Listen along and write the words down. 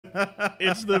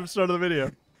It's the start of the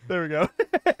video. There we go.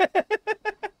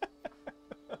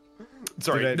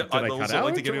 Sorry, did I cut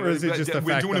out, or is it just the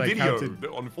we're fact doing that a I video counted?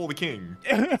 on For the King.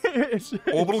 It's-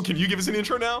 Orbital, can you give us an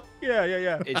intro now?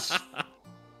 Yeah. It's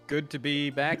good to be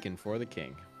back in For the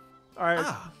King. All right.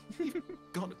 Ah, you've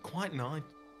got quite an eye,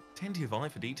 attentive eye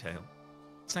for detail.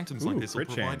 Sanctums Ooh, like this will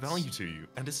crit provide chance. value to you,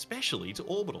 and especially to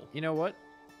Orbital. You know what?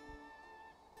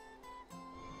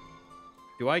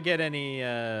 Do I get any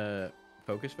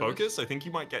focus for this? Focus? I think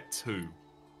you might get 2.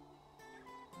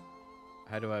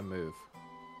 How do I move?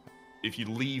 If you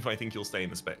leave, I think you'll stay in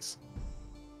the space.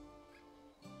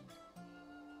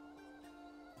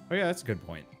 Oh yeah, that's a good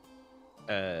point.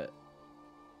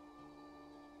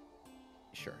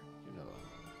 Sure. You know,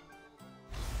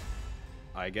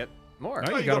 I get more.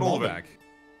 No, Oh, you got them all of it. back.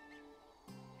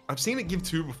 I've seen it give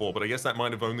 2 before, but I guess that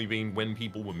might have only been when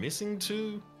people were missing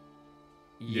 2.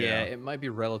 Yeah, Yeah. it might be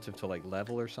relative to like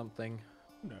level or something.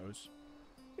 Who knows?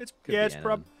 It's Could yeah. be It's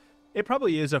NM. it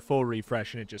probably is a full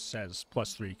refresh, and it just says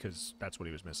 +3 because that's what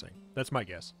he was missing. That's my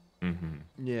guess. Mm-hmm.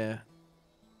 Yeah.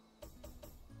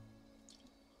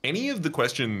 Any of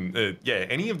the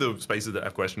any of the spaces that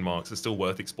have question marks are still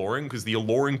worth exploring because the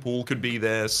alluring pool could be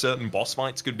there, certain boss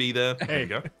fights could be there. There you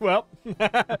go. Well,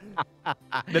 the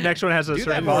next one has a Do that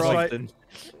certain more boss fight. often.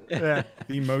 Yeah.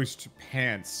 The most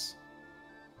pants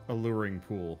alluring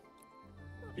pool.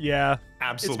 Yeah.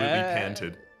 Absolutely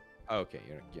panted. Okay,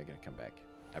 you're gonna come back,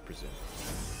 I presume.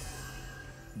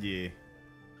 Yeah.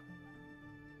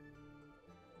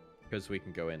 Because we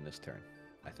can go in this turn,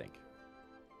 I think.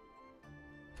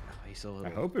 Oh, he's a I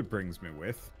little, hope it brings me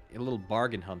with. a little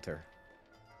bargain hunter.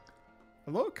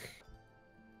 Look.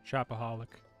 Shopaholic.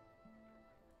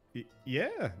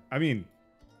 Yeah. I mean,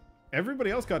 everybody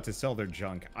else got to sell their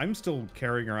junk. I'm still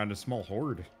carrying around a small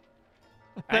hoard.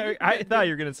 I thought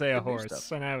you were gonna say a good new horse,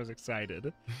 stuff. and I was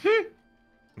excited.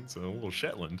 It's a little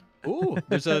Shetland. Ooh,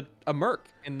 there's a merc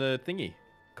in the thingy.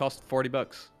 Cost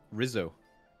 $40. Rizzo.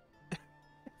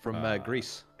 From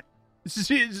Greece.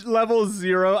 She's level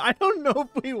 0. I don't know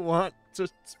if we want to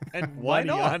spend Why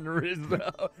money not? on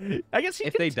Rizzo. I guess he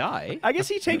If can they die, I guess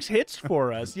he takes hits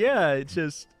for us. Yeah, it's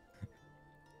just.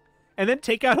 And then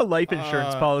take out a life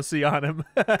insurance policy on him.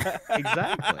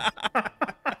 exactly.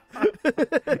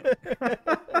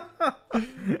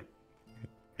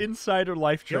 Insider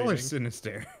life Y'all are trading.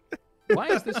 sinister. Why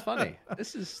is this funny?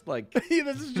 This is like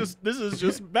this is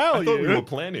just I value. thought we were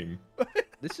planning.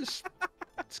 it's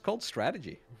called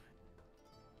strategy.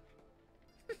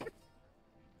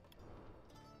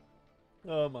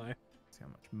 Oh my. See how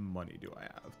much money do I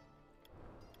have?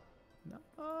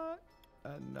 Not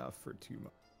enough for 2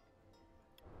 months.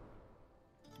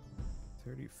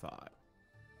 35.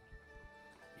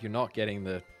 You're not getting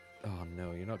the. Oh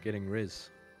no, you're not getting Riz.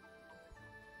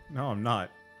 No, I'm not.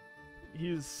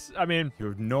 I mean, You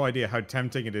have no idea how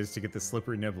tempting it is to get the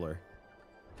slippery nibbler.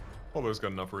 Although it's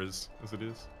got enough Riz as it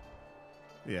is.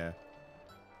 Yeah.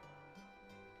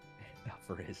 Not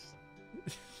for Riz.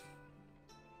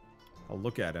 I'll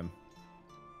look at him.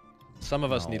 Some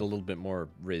of us No. need a little bit more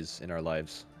Riz in our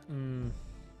lives.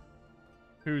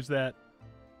 who's that?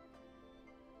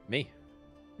 Me.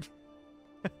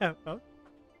 Oh?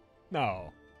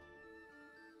 No.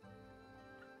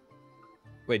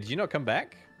 Wait, did you not come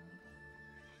back?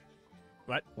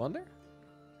 What? Wonder?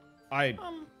 I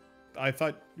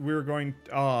thought we were going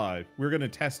to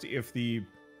test if the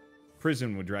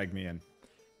prison would drag me in.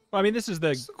 Well, I mean, this is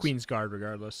the Queen's Guard,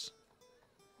 regardless.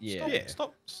 Yeah. Yeah.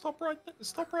 Stop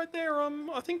right there.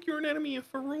 I think you're an enemy of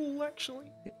Fahrul,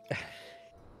 actually.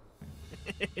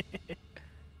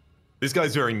 This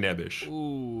guy's very nebbish.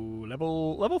 Ooh,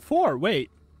 level 4. Wait,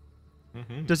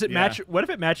 does it Yeah. match? What if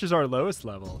it matches our lowest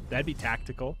level? That'd be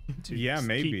tactical. To Yeah, keep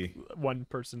maybe. one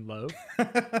person low.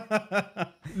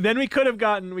 Then we could have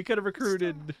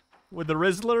recruited with the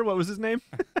Rizzler. What was his name?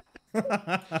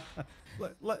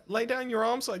 Lay down your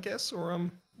arms, I guess, or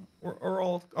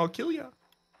I'll kill you.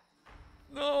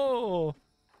 No.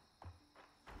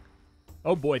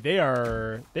 Oh boy,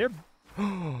 they're.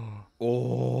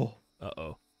 Oh.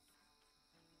 Uh-oh.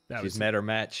 That She's was met her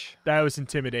match. that was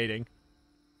intimidating.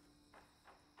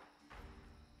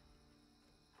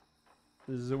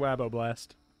 This is a Wabo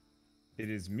blast. It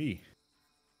is me.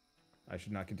 I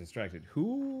should not get distracted.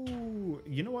 Who?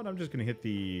 You know what? I'm just going to hit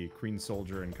the Queen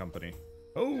Soldier and Company.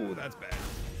 Oh, that's bad.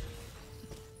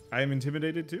 I am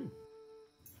intimidated too.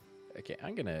 Okay,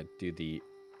 I'm gonna do the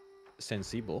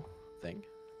sensible thing.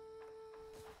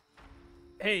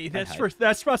 Hey, that's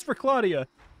hide. for Claudia.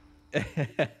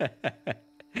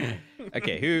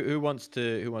 Okay, who wants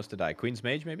to die? Queen's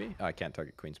Mage, maybe? Oh, I can't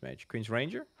target Queen's Mage. Queen's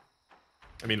Ranger?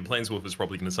 I mean, the Planeswolf is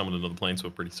probably going to summon another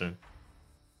Planeswolf pretty soon.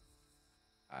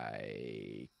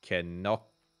 I can knock.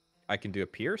 I can do a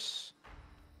pierce,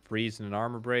 freeze, and an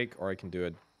armor break, or I can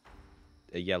do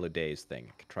a yellow daze thing.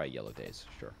 I can try yellow daze,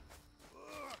 sure.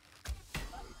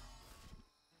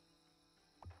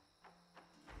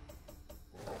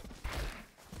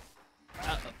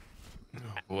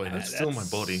 Boy, that's still my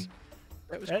body.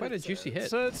 That was quite a juicy hit.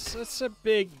 So it's a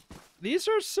big. These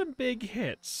are some big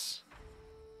hits.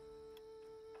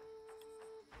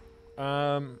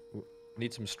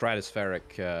 Need some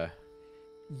stratospheric.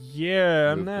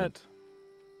 Yeah, I'm not. movement.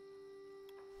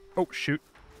 Oh shoot!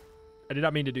 I did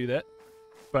not mean to do that,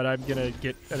 but I'm gonna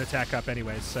get an attack up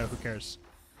anyway. So who cares?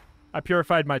 I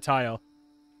purified my tile.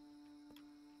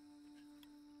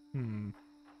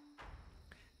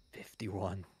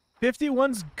 51.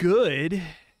 51's good.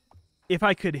 If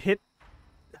I could hit,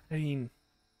 I mean,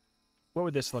 what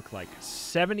would this look like?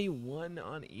 71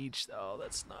 on each. Oh,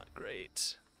 that's not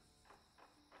great.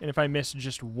 And if I miss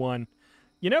just one,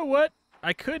 you know what?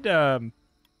 I could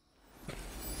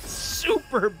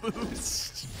super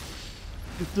boost.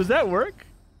 Does that work?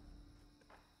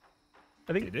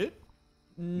 I think Did it?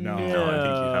 No, No. No, I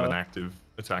think you have an active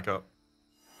attack up.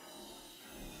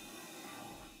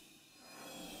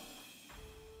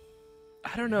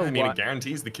 I don't know I mean, why. it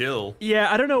guarantees the kill.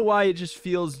 Yeah, I don't know why it just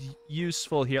feels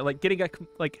useful here. Like getting a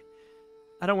like,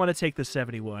 I don't want to take the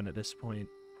 71 at this point.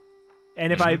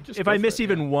 And if I miss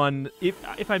even one,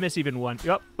 if I miss even one,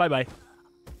 yep, bye bye.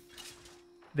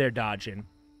 They're dodging.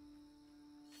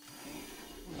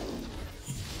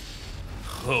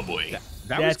 Oh boy.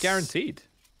 That was guaranteed.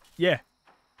 Yeah.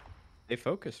 They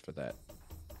focused for that.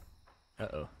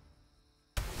 Uh-oh.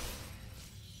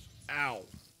 Ow.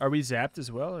 Are we zapped as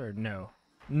well, or no?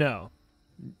 No.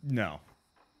 No.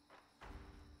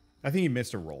 I think you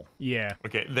missed a roll. Yeah.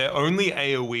 Okay, their only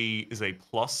AoE is a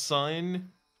plus sign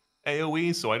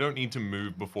AoE, so I don't need to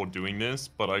move before doing this,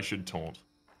 but I should taunt.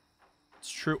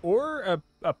 It's true. Or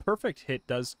a perfect hit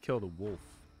does kill the wolf.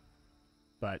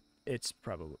 But it's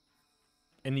probably...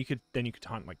 And you could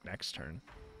taunt like next turn.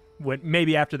 When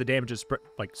maybe after the damage is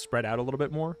spread out a little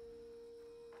bit more.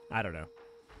 I don't know.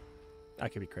 I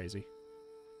could be crazy.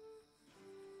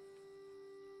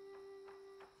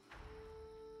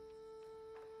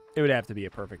 It would have to be a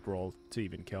perfect roll to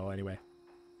even kill anyway.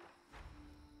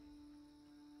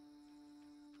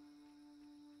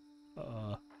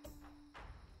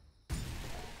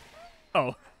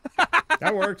 Oh.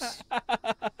 That works.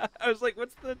 I was like,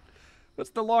 what's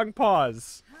the long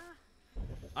pause?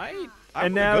 I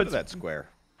And want now to go it's- to that square.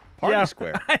 Party Yeah,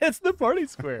 square. it's the party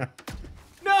square.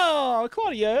 No,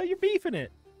 Claudia, you're beefing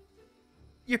it.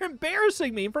 You're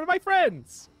embarrassing me in front of my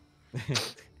friends.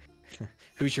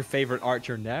 Who's your favorite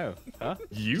archer now? Huh?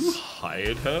 You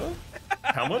hired her?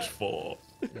 How much for?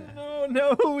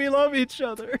 No, we love each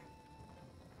other.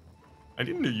 I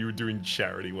didn't know you were doing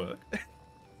charity work.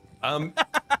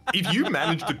 If you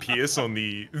managed to pierce on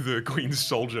the Queen's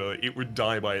soldier, it would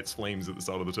die by its flames at the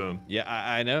start of the turn. Yeah,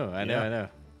 I know.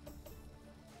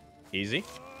 Easy,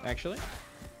 actually.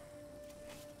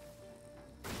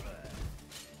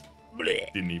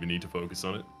 Didn't even need to focus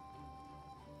on it.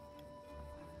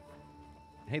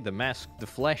 Hey, the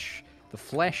flesh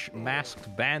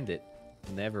masked bandit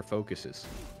never focuses.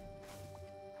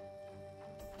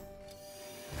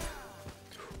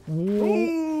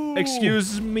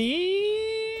 Excuse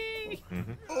me?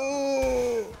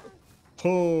 Oh.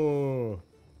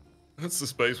 That's the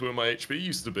space where my HP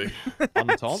used to be.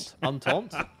 Untaunt.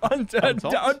 Untaunt.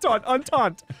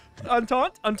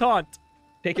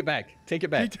 Take it back.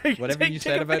 Whatever you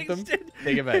said about them,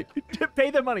 take it back.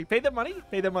 Pay the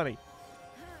money.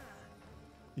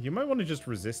 You might want to just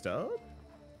resist up.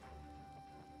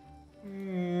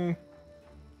 Maybe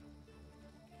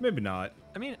not.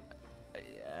 I mean,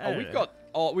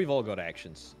 We've all got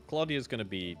actions. Claudia's gonna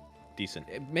be decent.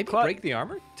 Maybe break the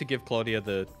armor to give Claudia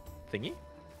the thingy.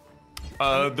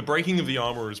 The breaking of the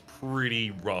armor is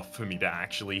pretty rough for me to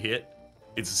actually hit.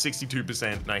 It's a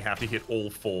 62%, and I have to hit all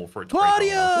 4 for it to break armor.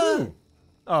 Claudia!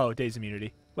 Oh, Days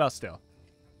immunity. Well, still.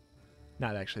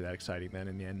 Not actually that exciting then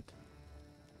in the end.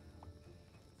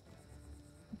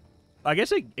 I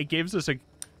guess it gives us a...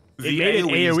 The made it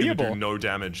AoE is going to AoE-able. do no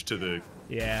damage to the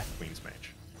Yeah. Queen's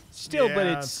Mage. Still, Yeah, but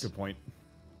that's a it's... good point.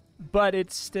 But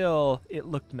it's still... It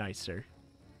looked nicer.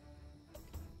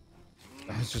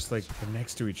 I was just like, they're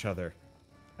next to each other.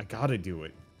 I gotta do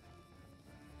it.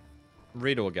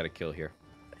 Rita will get a kill here.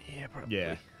 Yeah, probably.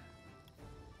 Yeah.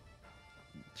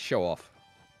 Show off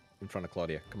in front of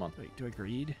Claudia. Come on. Wait, do I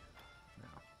greed? No.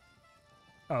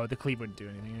 Oh, the cleave wouldn't do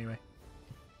anything anyway.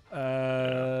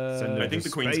 Send it I think to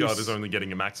the Queen's Guard space. is only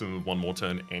getting a maximum of 1 more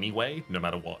turn anyway, no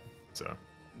matter what. So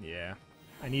Yeah.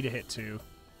 I need to hit 2.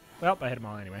 Well, I hit them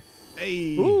all anyway.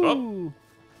 Hey. Ooh.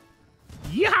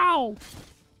 Yow!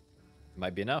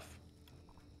 Might be enough.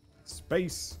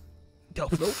 Space.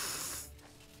 Nope.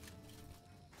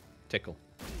 Tickle.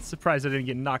 Surprised I didn't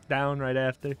get knocked down right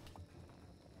after.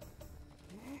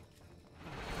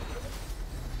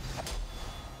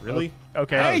 Really?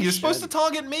 Okay. Hey, you're supposed to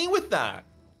target me with that.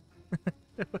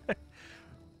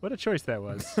 What a choice that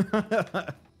was.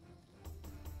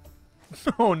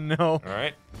 Oh no. All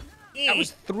right. That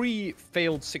was 3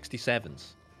 failed 67s.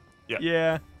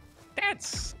 Yeah.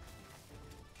 That's...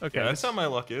 Okay. Yeah, that's how my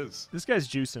luck is. This guy's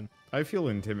juicing. I feel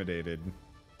intimidated.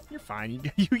 You're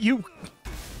fine. You.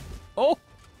 Oh.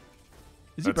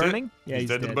 Is he That's it. burning? Yeah, he's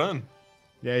dead to the burn.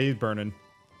 Yeah, he's burning.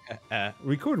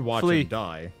 We could watch Flee. him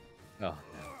die. Oh,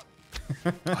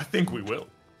 I think we will.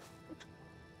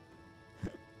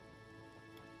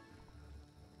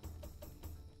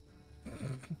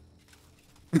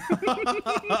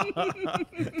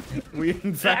 We,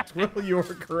 in fact, will. You are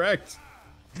correct.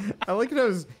 I like it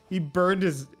as he burned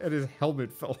his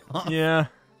helmet fell off. Yeah.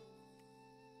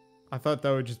 I thought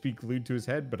that would just be glued to his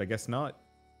head, but I guess not.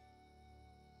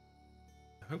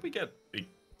 I hope we get...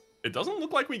 It doesn't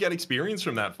look like we get experience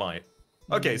from that fight.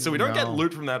 Okay, so we don't get No.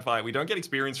 loot from that fight. We don't get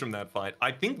experience from that fight.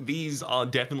 I think these are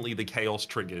definitely the chaos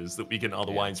triggers that we can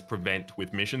otherwise prevent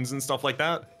with missions and stuff like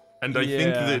that. And I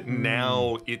think Yeah. that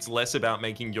now it's less about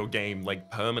making your game like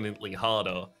permanently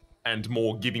harder and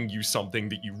more giving you something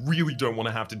that you really don't want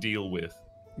to have to deal with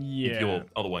Yeah. if you're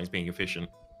otherwise being efficient.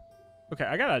 Okay,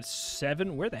 I got a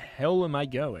 7. Where the hell am I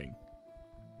going?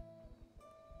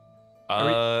 You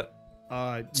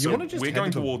So want to just we're head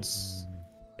going to the- towards...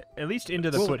 At least into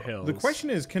the Well, foothills. The question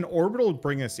is, can orbital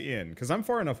bring us in? Because I'm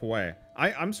far enough away.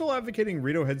 I'm still advocating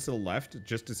Rito heads to the left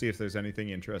just to see if there's anything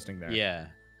interesting there. yeah.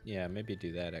 Yeah, maybe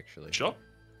do that, actually. Sure.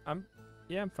 I'm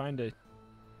fine to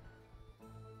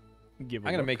give.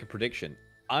 I'm going to make a prediction.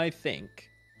 I think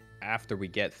after we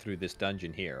get through this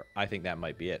dungeon here, I think that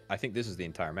might be it. I think this is the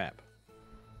entire map.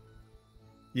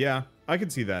 Yeah, I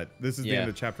can see that. This is the Yeah. end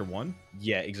of chapter 1.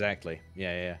 Yeah, exactly.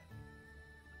 Yeah.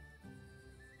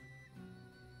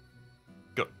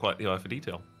 Got quite the eye for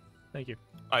detail. Thank you.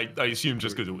 I assume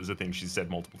just because it was a thing she said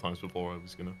multiple times before, I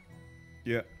was gonna...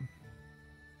 Yeah.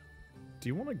 Do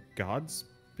you want a God's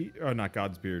beard? Oh, not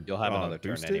God's beard. You'll have another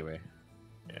turn boost it? anyway.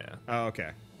 Yeah. Oh,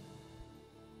 okay.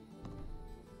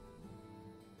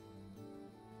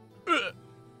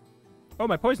 Oh,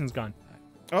 my poison's gone.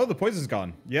 Oh, the poison's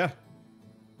gone. Yeah.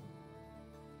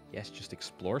 Yes, just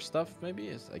explore stuff,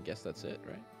 maybe? I guess that's it,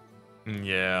 right?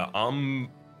 Yeah, I'm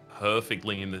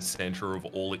perfectly in the center of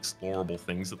all explorable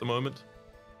things at the moment.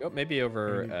 Oh, maybe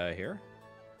over here?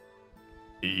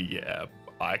 Yeah,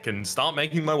 I can start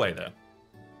making my way there.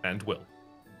 And will.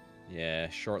 Yeah,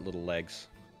 short little legs.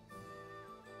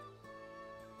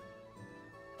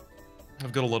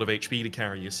 I've got a lot of HP to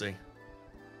carry, you see.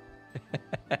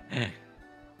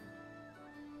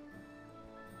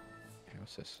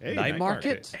 What's this? Hey, Night night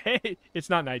market? Hey, it's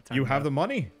not nighttime. You have though. the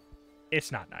money.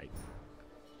 It's not night.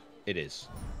 It is.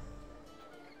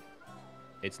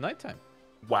 It's nighttime.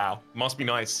 Wow, must be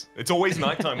nice. It's always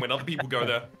nighttime when other people go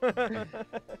there.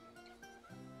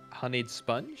 Honeyed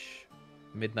sponge.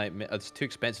 Midnight. It's too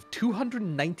expensive.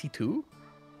 292?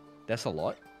 That's a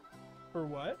lot. For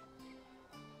what?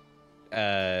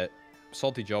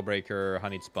 Salty Jawbreaker,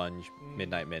 Honeyed Sponge,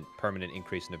 Midnight Mint, permanent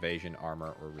increase in evasion,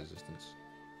 armor, or resistance.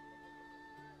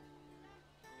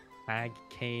 Hag,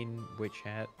 Cane, Witch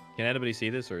Hat. Can anybody see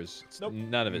this, or is Nope.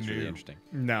 none of it's really No. interesting?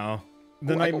 No.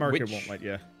 The Oh, I night got market witch. won't let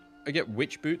you. I get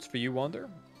Witch Boots for you, Wander.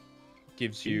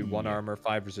 Gives you 1 Yeah. armor,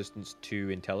 5 resistance, 2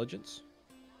 intelligence.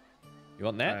 You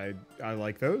want that? I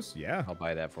like those. Yeah. I'll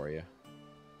buy that for you.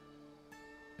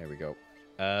 There we go.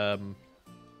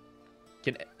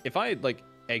 If I like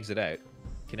exit out,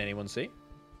 can anyone see?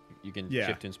 You can Yeah.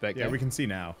 shift to inspect. Yeah, out. we can see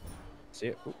now. see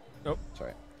it. Ooh. Oh.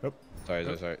 Sorry. Oh.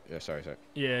 Sorry. Yeah, sorry.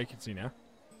 Yeah, I can see now.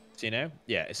 See now?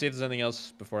 Yeah. See if there's anything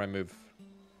else before I move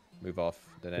off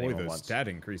that Boy, anyone those wants. stat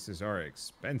increases are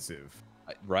expensive.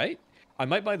 Right? I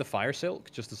might buy the Fire Silk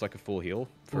just as like a full heal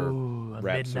for Ooh, a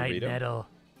Raps or midnight Rito. nettle.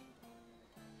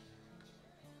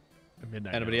 A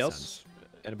midnight Anybody nettle else?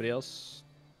 Anybody else?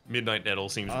 Midnight Nettle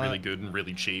seems really good and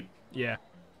really cheap. Yeah.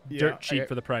 Yeah, Dirt cheap okay.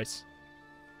 for the price.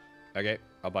 Okay,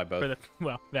 I'll buy both. For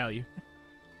the value.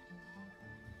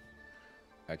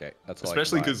 Okay, that's all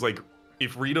Especially I can buy. because, like,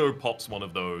 if Rito pops one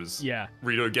of those, Yeah.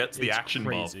 Rito gets the It's action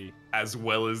crazy. buff as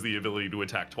well as the ability to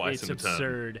attack twice It's in a turn.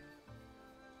 absurd.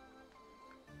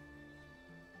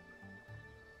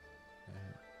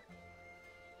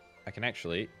 I can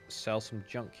actually sell some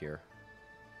junk here.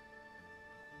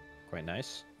 Quite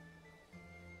nice.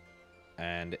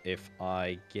 And if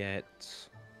I get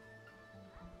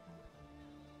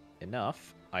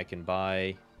enough, I can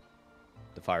buy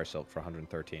the fire silk for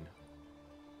 113.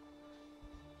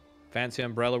 Fancy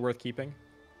umbrella worth keeping?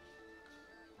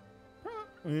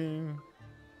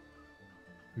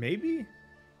 Maybe?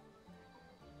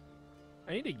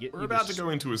 I need to get We're you about this. to go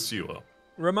into a sewer.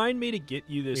 Remind me to get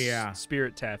you this Yeah.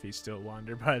 Spirit Taffy Still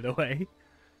Wander, by the way.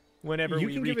 Whenever You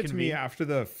we can give it to me reconvene. after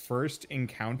the first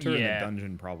encounter in the Yeah.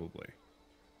 dungeon, probably.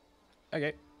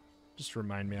 Okay. Just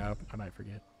remind me. I might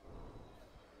forget.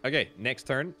 Okay, next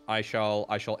turn, I shall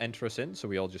enter us in, so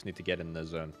we all just need to get in the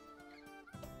zone.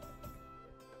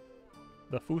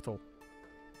 The Foothel.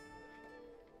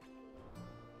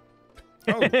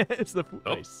 Oh. It's the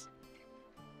Oh. Nice.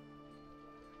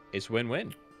 It's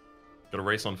win-win. Got a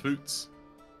race on Foots.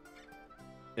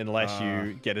 Unless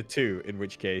you get a 2, in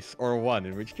which case, or a 1,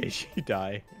 in which case you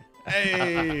die.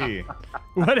 Hey!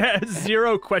 What has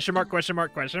 0 question mark question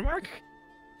mark question mark?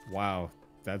 Wow,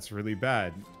 that's really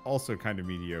bad. Also kind of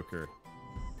mediocre.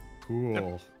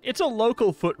 Cool. It's a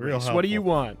local foot Real race. What do you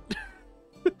want?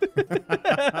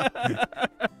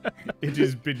 It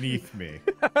is beneath me.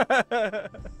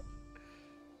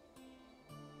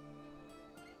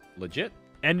 Legit.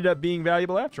 Ended up being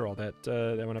valuable after all. That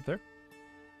went up there.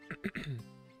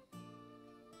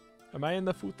 Am I in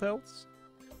the Foothels?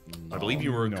 I believe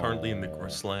you were No. currently in the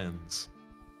Grasslands.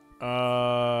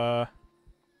 Uh,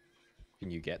 Can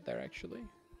you get there, actually?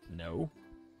 no.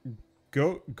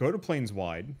 Go to Plains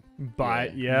Wide.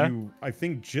 But yeah. You, I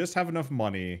think, just have enough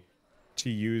money to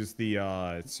use the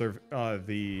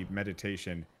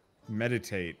meditation.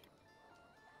 Meditate.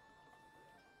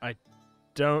 I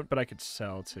don't, but I could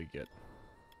sell to get.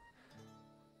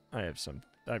 I have some.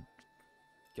 I've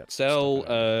got some Sell,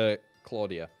 stuff out.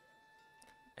 Claudia.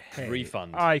 Hey,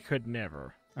 refund. I could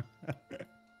never.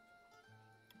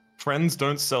 Friends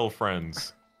don't sell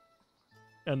friends.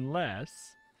 Unless.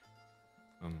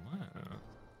 Unless...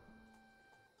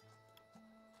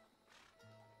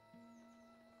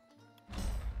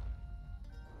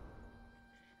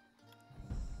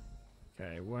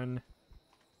 Okay, 1,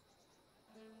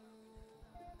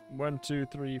 2,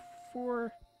 3,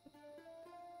 4.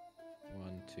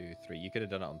 1, 2, 3. You could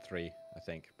have done it on 3, I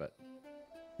think, but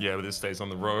Yeah, but this stays on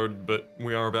the road, but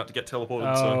we are about to get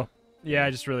teleported, Oh, so yeah,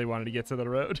 I just really wanted to get to the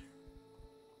road.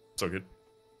 so good.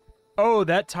 Oh,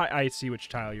 that tile. I see which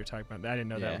tile you're talking about. I didn't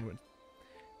know that Yeah. one would.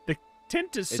 The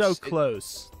tint is so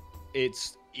close.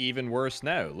 it's even worse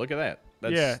now. Look at that.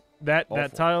 That's Yeah, that awful.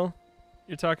 tile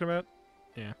you're talking about.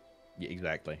 Yeah. Yeah,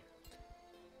 exactly.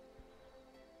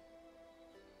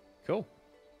 Cool.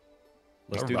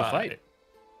 Let's do the fight. Alright.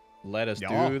 Let us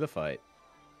Yeah. do the fight.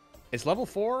 It's level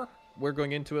 4. We're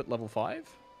going into it level 5.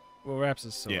 Well, Raps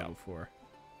is still Yeah. level 4.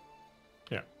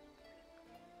 Yeah.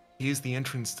 Here's the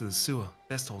entrance to the sewer.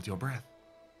 Best hold your breath.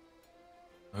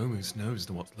 Almost knows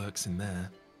what lurks in there.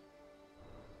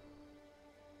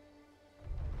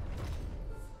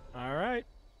 All right.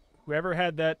 Whoever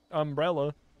had that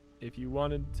umbrella, if you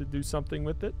wanted to do something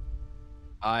with it.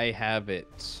 I have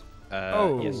it.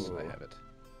 Yes, I have it.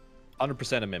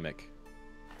 100% a mimic.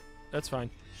 That's fine.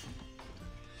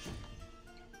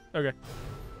 Okay.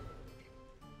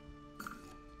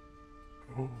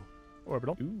 Ooh.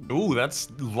 Orbital. Ooh,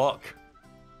 that's luck.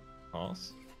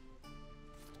 Pass.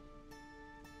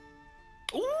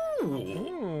 Ooh.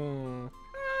 Ooh.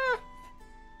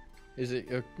 Is it?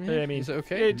 I mean, is it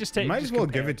okay? yeah, just take. Might just as well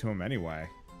compare. give it to him anyway.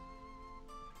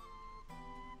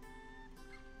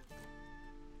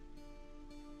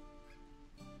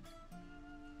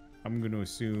 I'm going to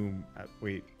assume...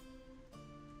 wait.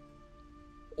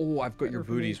 Oh, I've got your Better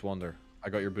for me. booties, Wonder. I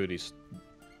got your booties.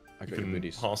 I You got your can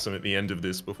booties. pass them at the end of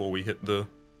this before we hit the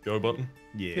go button.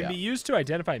 Yeah. Can be used to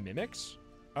identify mimics.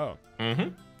 Oh, Mm-hmm.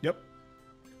 Yep.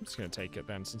 I'm just gonna take it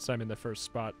then, since I'm in the first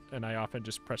spot, and I often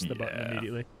just press the button Yeah.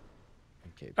 immediately.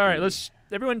 Okay, All right, booty. let's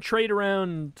everyone trade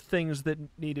around things that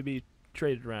need to be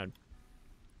traded around.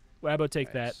 Wabo,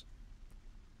 take that. Nice.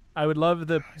 I would love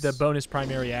the Nice. bonus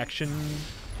primary action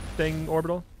thing,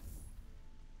 Orbital.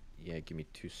 Yeah, give me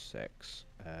 2 secs.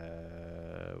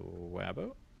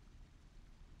 Wabo?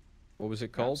 What was it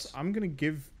called? I'm gonna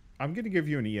give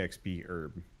you an EXP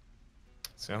herb.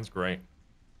 Sounds great.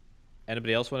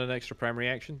 Anybody else want an extra primary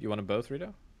action? You want them both,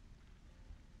 Rito?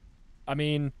 I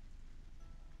mean,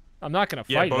 I'm not gonna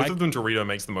Yeah, fight. both I, of them Dorito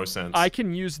makes the most sense. I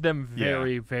can use them Yeah.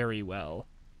 very, very well.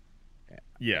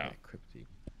 Yeah. Crypty.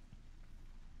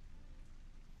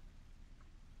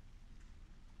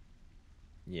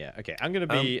 Yeah. Okay. I'm gonna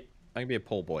be a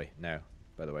pole boy now.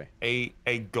 By the way.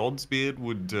 A God's Beard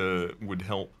would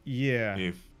help Yeah.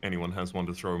 if anyone has one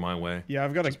to throw my way. Yeah,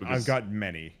 I've Just because- got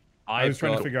many. I I've was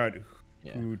trying got- to figure out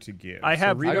Yeah. who to give. I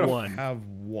have so Rito one. have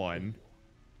one.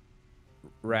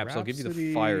 Raps, I'll give you the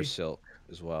Rhapsody. fire silk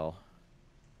as well.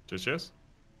 Just.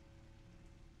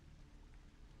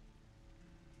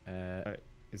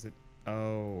 Is it?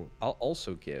 Oh. I'll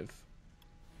also give.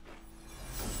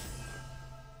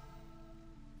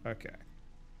 Okay.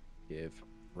 Give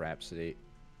Rhapsody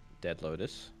Dead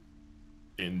Lotus.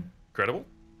 Incredible.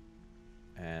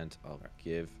 And I'll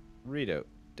give Rito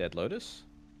Dead Lotus.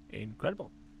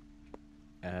 Incredible.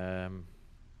 All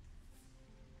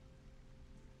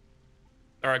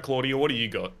right, Claudia, what do you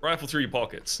got? Rifle through your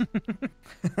pockets.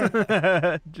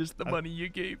 Just the money you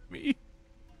gave me.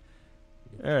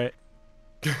 All right.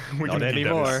 We're Not gonna keep that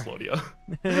anymore. as Claudia.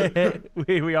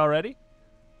 we all ready?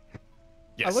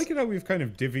 Yes. I like it how we've kind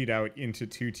of divvied out into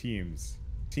two teams.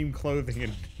 Team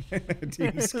clothing and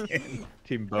team skin.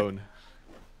 Team Bone.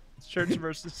 Shirts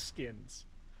versus skins.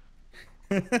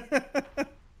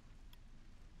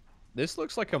 This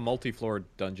looks like a multi-floor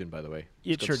dungeon, by the way.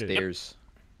 It It's got sure did. stairs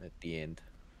at the end.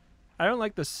 I don't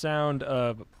like the sound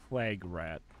of plague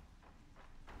rat.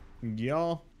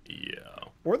 Y'all. Yeah.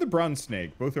 Or the brown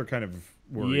snake. Both are kind of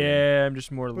worrying. Yeah, I'm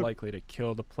just more likely to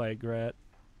kill the plague rat.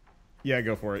 Yeah,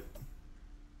 go for it.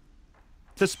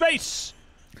 To space!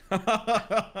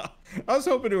 I was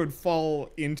hoping it would fall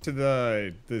into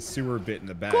the sewer bit in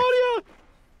the back. Claudia!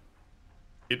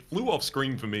 It flew off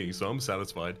screen for me, so I'm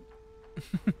satisfied.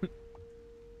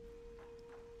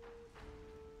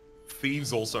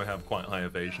 Thieves also have quite high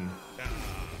evasion.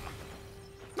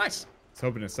 Nice. I was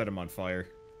hoping to set him on fire.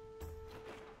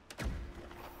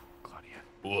 Claudia.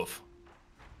 Woof.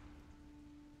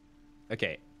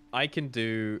 Okay, I can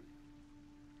do.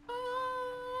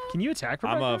 Can you attack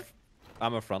from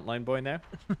I'm a frontline boy now.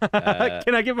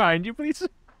 Can I get behind you, please?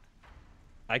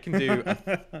 I can do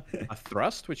a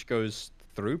thrust, which goes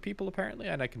through people apparently,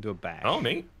 and I can do a bash. Oh,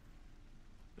 neat.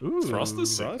 Ooh. Thrust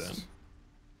is sick Thrust? then.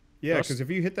 Yeah, Thrust? because if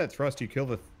you hit that thrust, you kill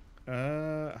the...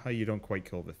 how you don't quite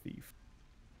kill the thief.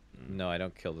 No, I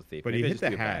don't kill the thief. But Maybe you I hit just the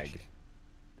do a bash. hag.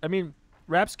 I mean,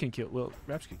 Raps can kill. Well,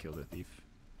 Raps can kill the thief.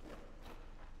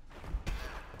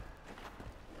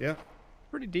 Yeah.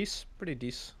 Pretty decent. Pretty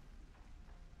decent.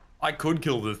 I could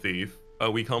kill the thief.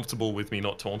 Are we comfortable with me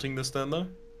not taunting this turn, though?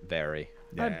 Very.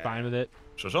 I'm fine with it.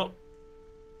 Shut up.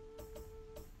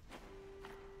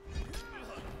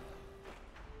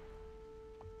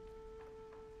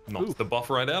 Knocks the buff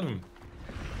right out of him.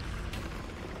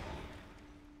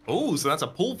 Oh, so that's a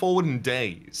pull forward in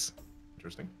days.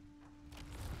 Interesting.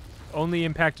 Only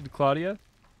impacted Claudia.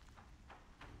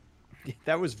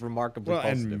 That was remarkably Well,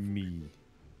 positive. and me.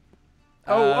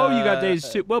 Oh, you got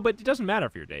dazed too. Well, but it doesn't matter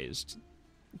if you're dazed.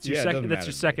 It's your Yeah, it second. doesn't That's matter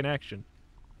your to me. second action.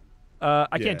 I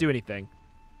Yeah. can't do anything.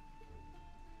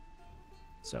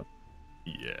 So.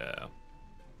 Yeah.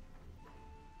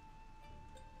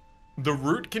 The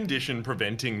root condition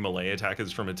preventing melee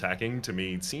attackers from attacking, to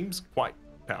me, seems quite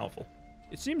powerful.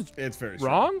 It seems It's very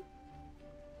strong. wrong.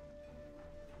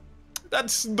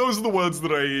 Those are the words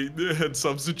that I had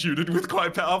substituted with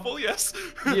quite powerful, yes.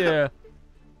 Yeah.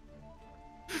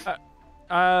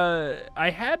 I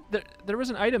had there was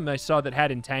an item I saw that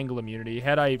had entangle immunity.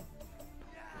 Had I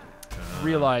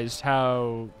realized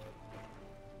how,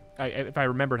 if I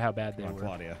remembered how bad they Come on, were.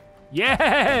 Claudia.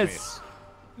 Yes.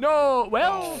 No.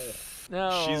 Well.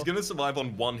 No. She's gonna survive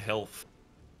on 1 health.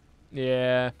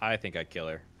 Yeah. I think I'd kill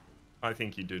her. I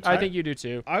think you do too. I think you do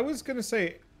too. I was going to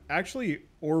say, actually,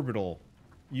 Orbital,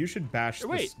 you should bash the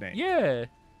Wait. snake. Yeah.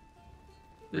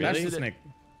 Bash Is the it a- snake.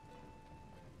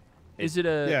 Is it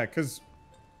a? Yeah, because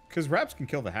Raps can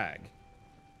kill the hag.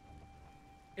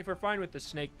 If we're fine with the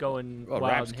snake going Well,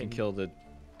 wild Raps and can hitting- kill the.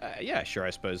 Yeah, sure.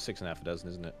 I suppose 6.5 a dozen,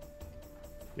 isn't it?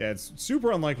 Yeah, it's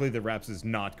super unlikely that Raps is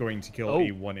not going to kill Oh. a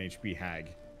 1 HP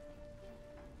hag.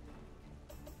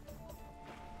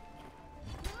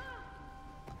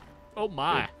 Oh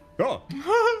my.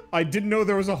 Oh! I didn't know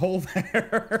there was a hole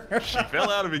there. She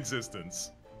fell out of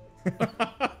existence.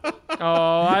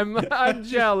 Oh, I'm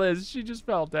jealous. She just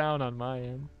fell down on my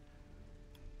end.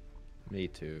 Me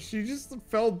too. She just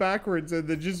fell backwards and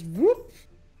then just whoop!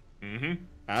 Mm-hmm.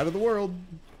 Out of the world.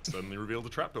 Suddenly revealed a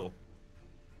trapdoor.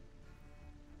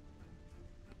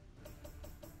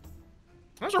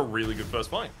 That's a really good first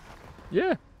fight.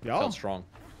 Yeah. Yeah. Felt strong.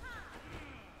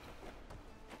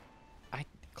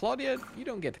 Claudia, you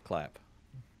don't get to clap.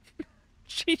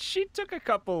 She took a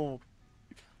couple.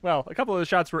 Well, a couple of the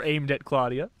shots were aimed at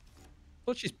Claudia.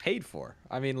 What she's paid for.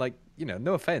 I mean, like, you know,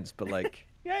 no offense, but like.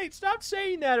 Hey, stop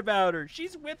saying that about her.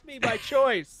 She's with me by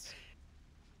choice.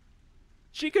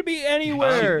 She could be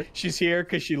anywhere. She's here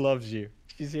because she loves you.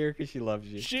 She's here because she loves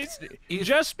you. She's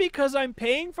just because I'm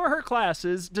paying for her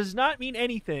classes does not mean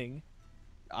anything.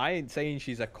 I ain't saying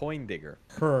she's a coin digger.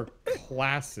 Her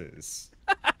classes.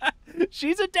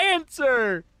 She's a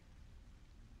dancer.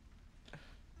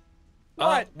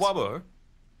 What? Wabo,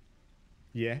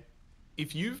 Yeah.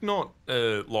 if you've not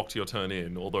locked your turn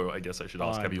in, although I guess I should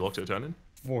ask, have you locked your turn in?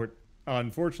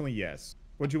 Unfortunately, yes.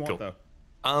 What'd you want, Cool.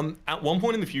 though? At one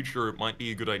point in the future, it might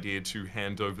be a good idea to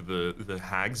hand over the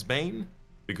Hag's Bane,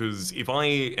 because if I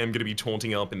am going to be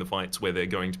taunting up in the fights where they're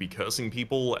going to be cursing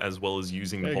people, as well as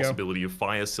using the possibility of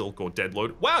Fire Silk or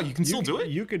Deadload. Wow, you can still do it?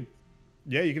 You could,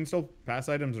 yeah, you can still pass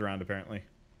items around, apparently.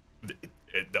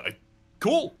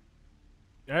 Cool.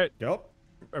 All right. Yup.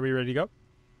 Are we ready to go?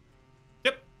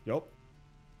 Yep. Yup.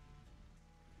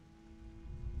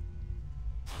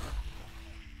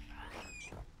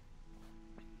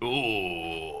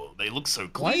 Ooh, they look so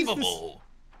cleavable.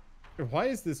 Why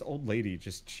is this old lady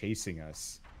just chasing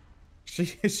us?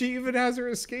 She even has her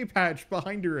escape hatch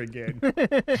behind her again.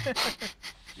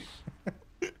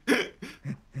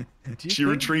 She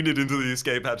retreated into the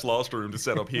escape hatch last room to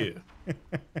set up here.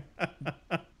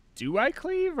 Do I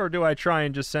cleave, or do I try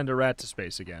and just send a rat to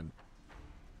space again?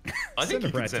 I think Send a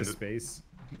you could rat send to it. space.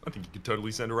 I think you could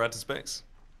totally send a rat to space.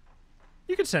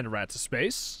 You could send a rat to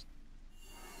space.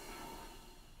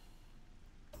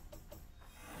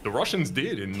 The Russians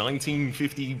did in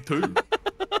 1952.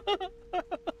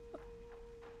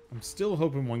 I'm still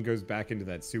hoping one goes back into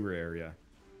that sewer area.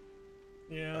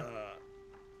 Yeah.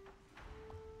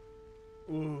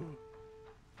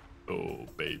 Oh,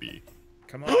 baby.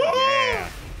 Come on. Yeah.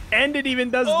 And it even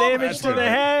does Oh, damage that's to the right.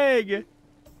 hag.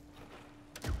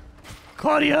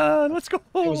 Claudia, let's go.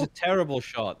 It was a terrible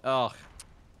shot. Oh,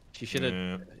 she should have.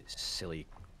 Yeah. Silly.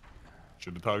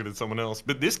 Should have targeted someone else.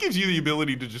 But this gives you the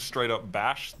ability to just straight up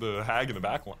bash the hag in the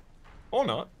back one. Or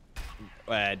not.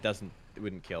 It doesn't. It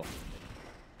wouldn't kill.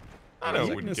 I know it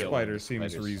Sickness wouldn't kill. spider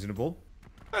seems Spiders. reasonable.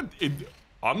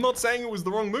 I'm not saying it was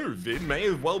the wrong move. It may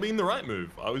have well been the right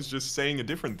move. I was just saying a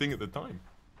different thing at the time.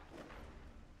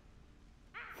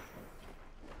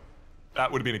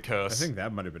 That would have been a I curse. think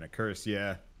that might have been a curse,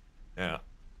 yeah. Yeah.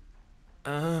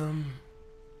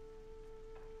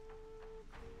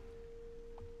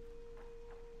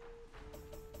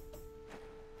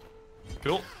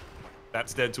 Cool.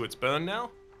 That's dead to its burn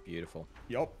now. Beautiful.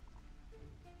 Yup.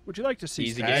 Would you like to see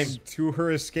Easy space? game. And to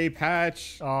her escape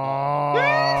hatch. Oh, No!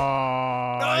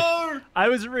 I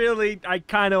was really, I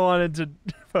kind of wanted to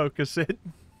focus it,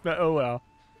 but oh well.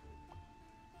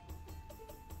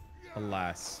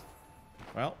 Alas.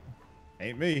 Well,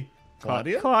 ain't me.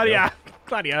 Claudia? Claudia.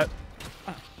 Claudia.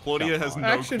 Claudia has no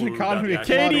Action clue economy about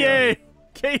the Claudia.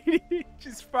 KDA. KDA.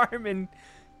 She's farming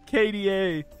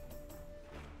KDA.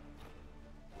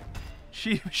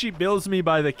 She bills me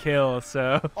by the kill,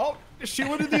 so. Oh, she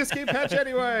went in the escape hatch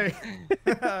anyway.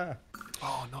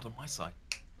 Oh, not on my side.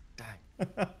 Dang.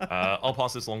 I'll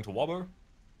pass this along to Wobbo.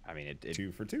 I mean, it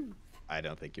 2 for 2. I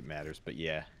don't think it matters, but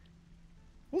yeah.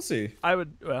 We'll see. I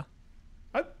would,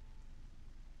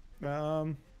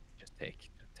 well, Just take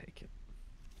it. take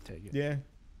it. Yeah.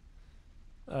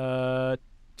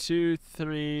 2,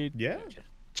 3. Yeah.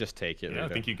 Just take it. Yeah, I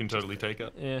Rita. think you can totally take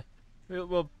it. Yeah.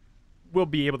 We'll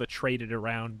be able to trade it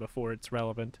around before it's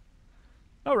relevant.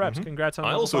 Oh, Reps, congrats on I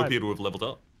level also 5. appear to have leveled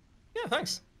up. Yeah,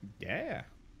 thanks. Yeah.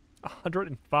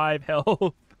 105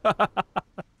 health.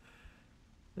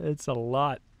 It's a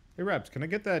lot. Hey, Raps, can I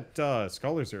get that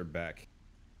Scholar's Herb back?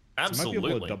 I might be able to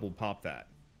Absolutely. double pop that.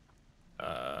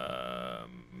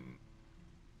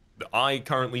 I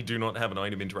currently do not have an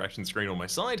item interaction screen on my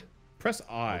side. Press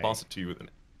I. I'll pass it to you with an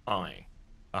I.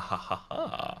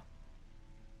 Ha.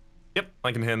 Yep,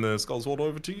 I can hand the Skull Sword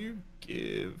over to you.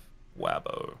 Give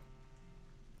Wabo.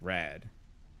 Rad.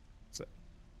 So,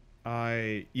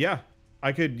 yeah,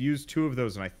 I could use 2 of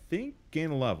those and I think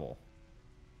gain a level.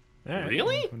 All right.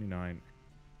 Really? 29.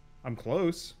 I'm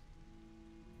close.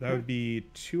 That would be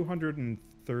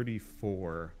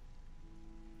 234.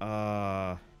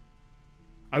 I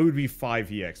would be 5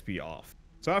 EXP off.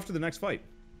 So after the next fight,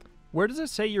 Where does it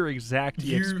say your exact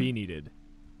You- EXP needed?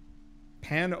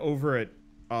 pan over at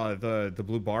the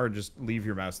blue bar and just leave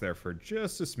your mouse there for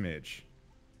just a smidge.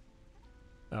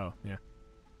 Oh, yeah.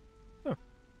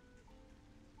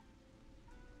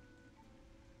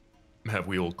 Have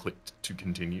we all clicked to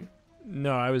continue?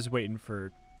 No, I was waiting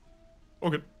for.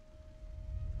 Okay.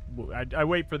 I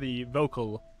wait for the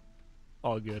vocal.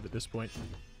 All good at this point.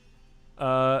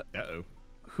 Uh-oh.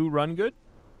 Who run good?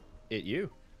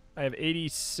 You. I have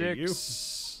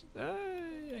 86.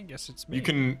 I guess it's me. You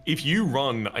can, if you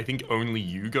run, I think only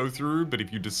you go through, but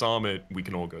if you disarm it, we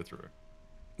can all go through.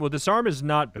 Well, disarm is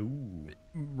not Ooh.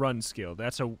 run skill.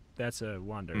 That's a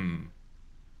wander. Hmm.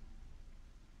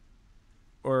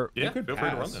 Or Yeah, could feel free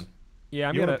to run pass. then. yeah,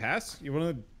 I'm You gonna. want to pass? You want to?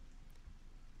 I'm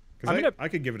Because gonna- I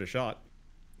could give it a shot.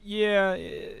 Yeah,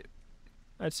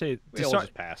 I'd say We all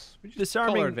just pass. We just call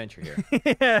disarming our adventure here.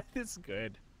 Yeah, it's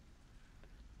good.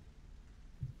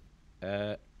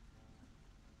 Yeah,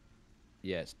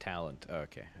 it's talent. Oh,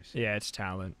 okay, I see. Yeah, it's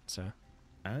talent. So.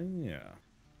 Oh yeah.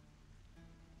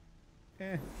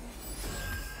 Eh.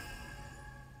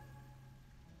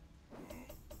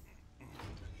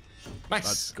 Nice.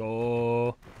 Let's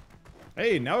go.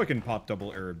 Hey, now I can pop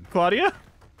double herb. Claudia?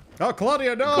 Oh,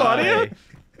 Claudia, no! Claudia?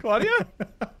 Claudia?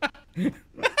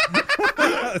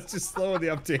 It's just slow on the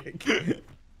uptake.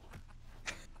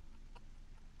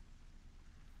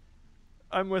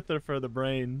 I'm with her for the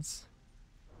brains.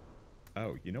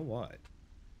 Oh, you know what?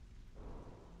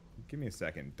 Give me a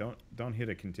second. Don't hit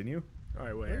a continue. All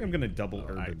right, I wait. think I'm gonna double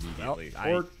herb immediately.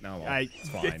 It's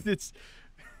fine.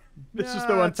 This is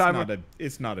the one time.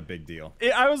 It's not a big deal.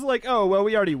 I was like, oh well,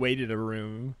 we already waited a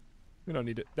room. We don't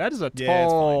need it. That is a Yeah,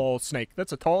 it's tall snake.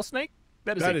 That's a tall snake.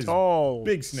 That is a tall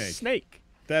big snake. Snake.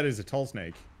 That is a tall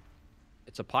snake.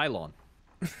 It's a pylon.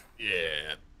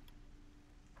 Yeah.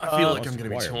 I feel like I'm going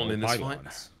to be torn in this fight.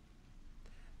 Pylons.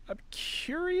 I'm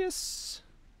curious.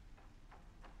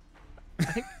 I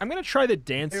think I'm gonna try the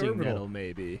dancing Orbital. nettle,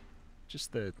 maybe.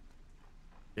 Just the.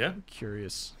 Yeah. I'm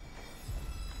curious.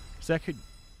 'Cause that could.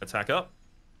 Attack up.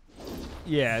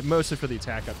 Yeah, mostly for the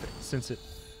attack up since it.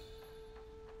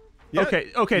 Yeah,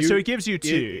 Okay. So it gives you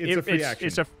 2. It's a free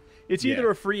action. It's either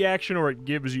a free action or it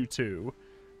gives you 2.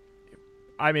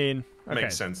 I mean, okay.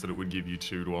 Makes sense that it would give you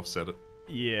 2 to offset it.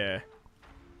 Yeah.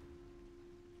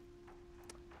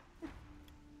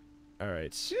 All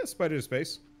right. Yeah, spider to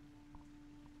space.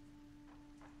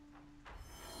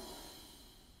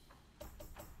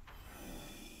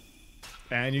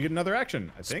 And you get another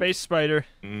action, I think. Space spider.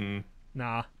 Mm.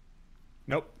 Nah.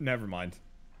 Nope, never mind.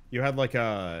 You had like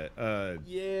a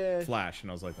Yeah. flash,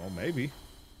 and I was like, well, maybe.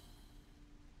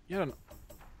 You had an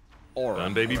aura.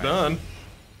 Burn, baby, burn.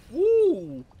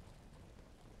 Woo!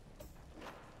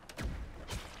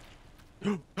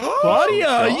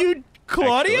 Claudia, you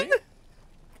Claudian? Actually?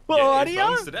 Claudia? Yeah,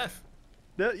 it burns to death.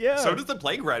 Yeah. So does the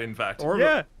plague rat, in fact.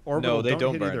 Yeah. Orbital, No, they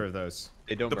don't hit burn. either of those.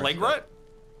 They don't The burn plague to death. rat?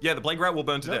 Yeah, the plague rat will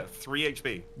burn to No. death. 3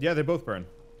 HP. Yeah, they both burn.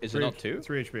 Is it not 2?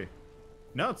 3 HP.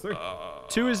 No, it's 3.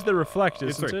 2 is the reflect,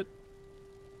 It's isn't 3. it?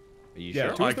 Are you Yeah,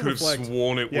 sure? 2 I is the could have reflect.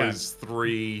 sworn it Yeah. was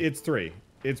 3. It's 3.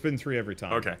 It's been 3 every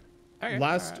time. Okay. Okay,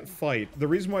 Last alright. fight, the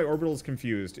reason why Orbital is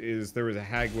confused is there was a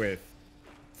hag with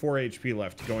 4 HP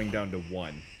left going down to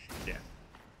 1. Yeah.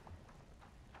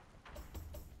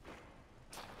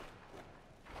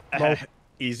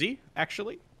 Easy,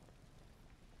 actually.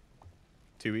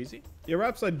 Too easy. Yeah,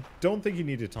 Raps, I don't think you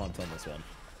need to taunt on this one.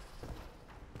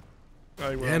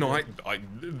 Yeah, no,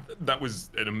 that was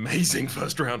an amazing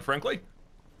first round, frankly.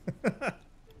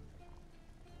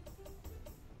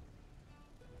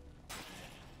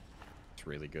 It's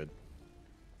really good.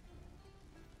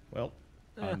 Well,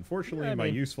 unfortunately, yeah, I my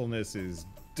mean- usefulness is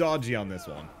dodgy on this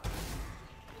one.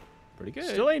 Pretty good.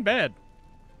 Still ain't bad.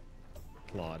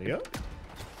 Claudia?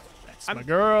 That's my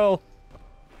girl.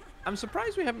 I'm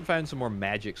surprised we haven't found some more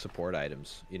magic support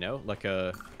items, you know? Like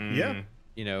a, Yeah.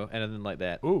 you know, anything like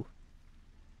that. Ooh.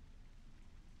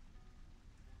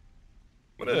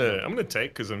 I'm gonna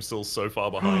take because I'm still so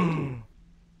far behind.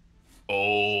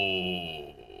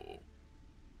 Oh.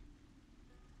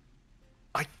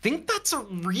 I think that's a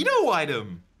Rito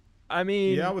item. I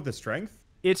mean, Yeah, with the strength?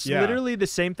 it's yeah. literally the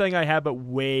same thing I have, but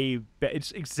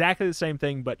it's exactly the same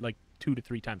thing, but like 2 to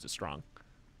 3 times as strong.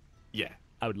 Yeah.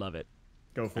 I would love it.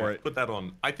 Go for it. Put that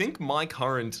on. I think my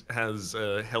current has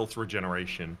health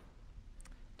regeneration.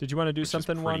 Did you want to do Which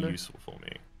something, is pretty Wander? useful for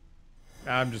me.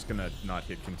 I'm just gonna not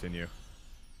hit continue.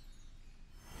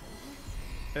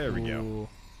 There we go. Ooh.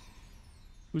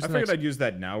 Who's I figured next? I'd use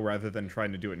that now rather than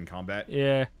trying to do it in combat.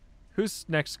 Yeah. Who's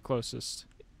next closest?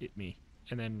 Me.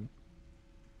 And then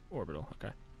Orbital.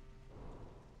 Okay.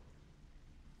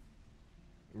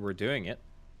 We're doing it.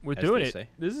 We're As doing they it. say.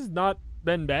 This has not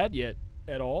been bad yet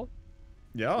at all.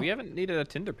 Yeah. We haven't needed a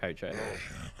Tinder pouch either.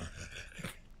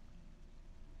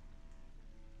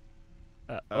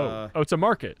 Oh, it's a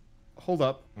market. Hold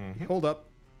up. Hold up.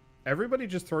 Everybody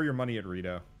just throw your money at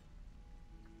Rito.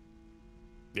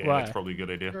 Yeah, Why? that's probably a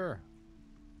good idea. Sure.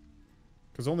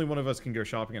 Because only one of us can go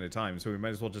shopping at a time, so we might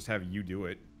as well just have you do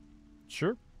it.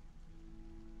 Sure.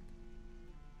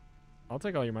 I'll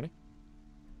take all your money.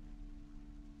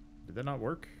 Did that not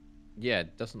work? Yeah,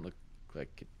 it doesn't look like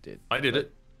it did. I did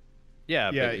it.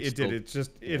 Yeah, Yeah, but it's it still... did. It's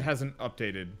just, it hasn't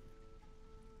updated.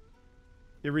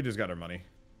 Yeah, Rito's got our money.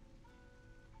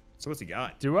 So what's he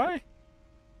got? Do I?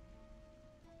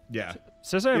 Yeah.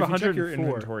 Says I have If you check your 104.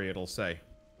 inventory, it'll say.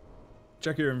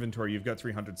 Check your inventory. You've got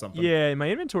 300 something. Yeah, my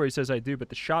inventory says I do, but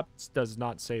the shop does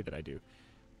not say that I do.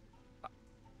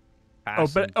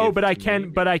 But I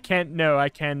can. No, I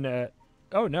can.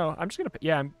 Oh no, I'm just gonna.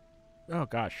 Yeah, I'm. Oh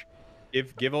gosh.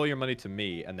 Give all your money to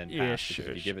me and then pass. Yeah, because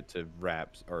sure, if you give it to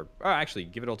Raps, or actually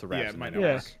give it all to Raps. Yeah, it and might then not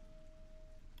Yeah. work.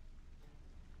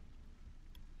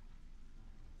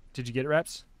 Did you get it,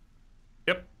 Raps?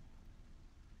 Yep.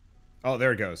 Oh,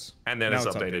 there it goes. And then Now it's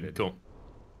it's updated. updated. Cool.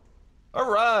 All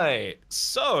right.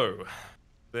 So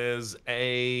there's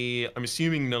a. I'm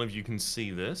assuming none of you can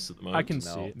see this at the moment. I can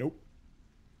see it. Nope.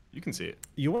 You can see it.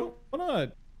 You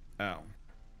wanna? Oh.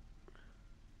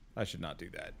 I should not do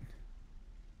that.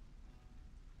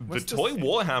 What's the the toy thing?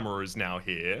 Warhammer is now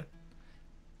here.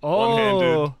 Oh.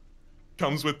 One-handed.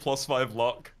 Comes with +5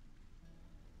 luck.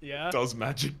 Yeah. Does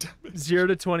magic damage. 0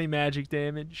 to 20 magic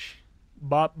damage.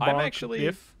 Bop, bonk, I'm actually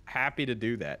biff. happy to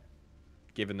do that,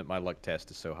 given that my luck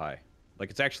test is so high. Like,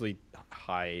 it's actually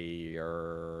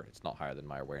higher. It's not higher than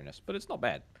my awareness, but it's not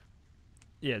bad.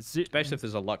 Yeah, Especially if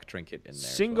there's a luck trinket in there. as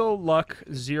single well. luck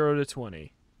 0 to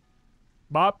 20.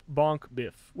 Bop, bonk,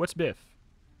 biff. What's biff?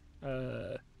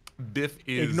 Biff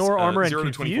is Ignore armor and 0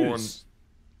 to 24. confuse.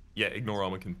 Yeah, ignore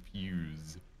armor,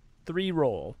 confuse. 3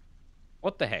 roll.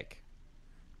 What the heck?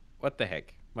 What the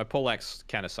heck? My poleaxe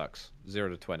kind of sucks. 0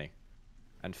 to 20.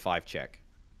 And 5 check.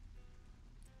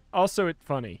 Also, it's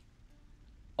funny.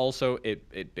 Also,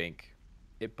 it bink.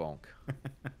 It bonk.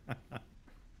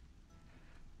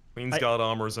 Queen's Guard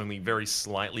armor is only very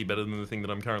slightly better than the thing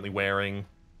that I'm currently wearing.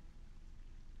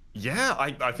 Yeah,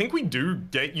 I think we do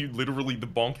get you literally the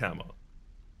bonk hammer.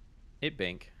 It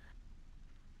bink.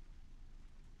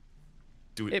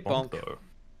 Do it, It bonk, bonk. though.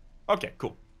 Okay,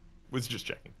 cool. Was just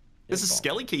checking. There's a bonk.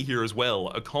 skelly key here as well.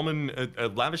 A common, a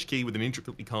lavish key with an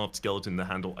intricately carved skeleton in the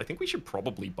handle. I think we should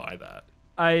probably buy that.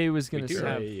 I was going to do say,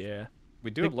 have- yeah. We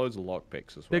do have loads of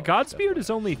lockpicks as well. The Godspeed is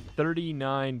only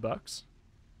 $39.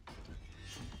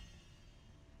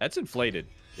 That's inflated.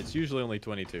 It's usually only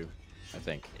 22, I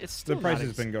think. It's still The price not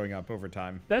has been going up over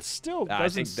time. That's still I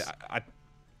think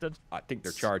doesn't. I think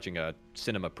they're charging a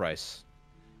cinema price.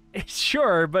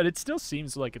 Sure, but it still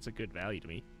seems like it's a good value to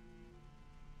me.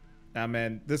 Nah,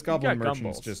 man, this goblin got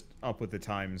merchant's gumballs. just up with the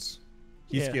times.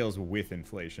 He Yeah. scales with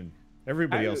inflation.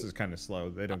 Everybody else is kind of slow.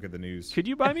 They don't get the news. Could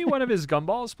you buy me one of his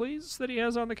gumballs, please, that he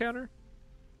has on the counter?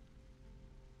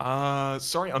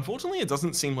 Sorry, unfortunately it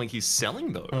doesn't seem like he's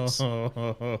selling those.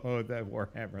 Oh, that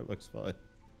Warhammer looks fun.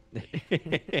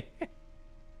 It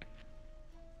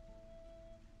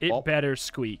Bonk. better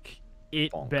squeak.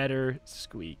 It Bonk. better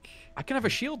squeak. I can have a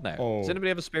shield now. Oh. Does anybody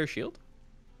have a spare shield?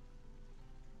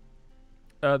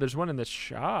 There's one in the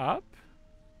shop.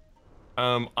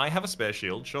 I have a spare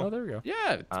shield, sure. Oh, there we go.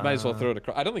 Yeah, might as well throw it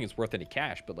across. I don't think it's worth any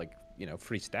cash, but like, you know,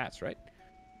 free stats, right?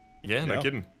 Yeah, no Yeah.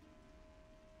 kidding.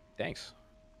 Thanks.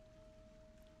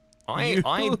 You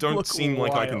I don't look seem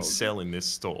like I can wild. sell in this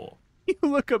store. You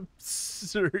look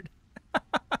absurd.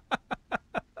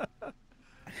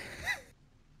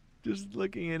 Just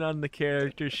looking in on the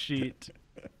character sheet.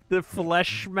 The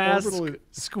flesh mask, Orbital-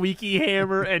 squeaky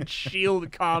hammer, and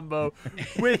shield combo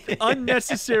with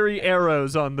unnecessary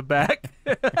arrows on the back.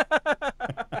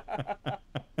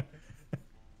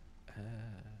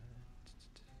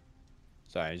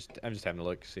 Sorry, I'm just having a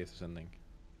look, see if there's anything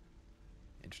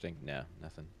interesting. No,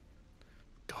 nothing.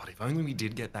 God, if only we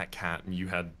did get that cat and you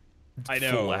had I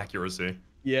full know. accuracy.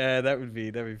 Yeah, that'd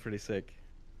be pretty sick.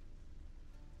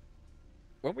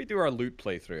 When we do our loot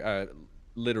playthrough,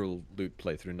 literal loot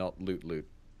playthrough, not loot,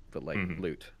 but like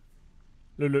loot.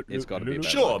 It's gotta be better.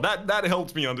 Sure, that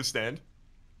helped me understand.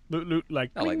 Loot,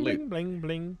 like I like bling, loot. bling, bling,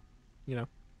 bling. You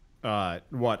know.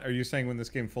 What are you saying? When this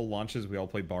game full launches, we all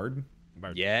play Bard?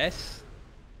 Yes.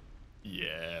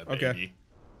 Yeah, Okay. baby.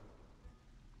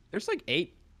 There's like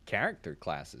 8 character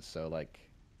classes, so like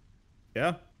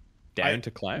Yeah. down to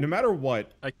clown. No matter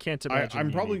what, I can't imagine. I'm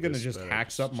you probably need gonna this, just but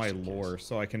hacks up my just in case. lore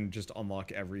so I can just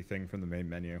unlock everything from the main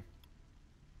menu.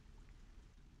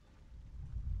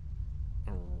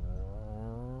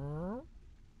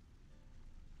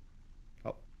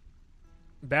 Oh.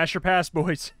 Bash or pass,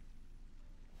 boys.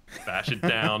 Bash it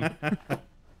down.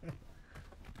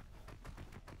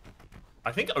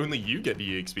 I think only you get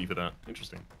the EXP for that.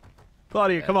 Interesting.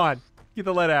 Claudia, come on. Get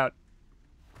the lead out.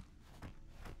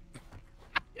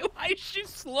 Why is she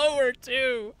slower,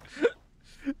 too?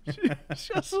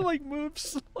 she also, like, moves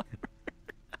slower.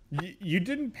 You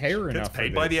didn't pay her Gets enough.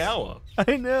 paid for by the this. hour.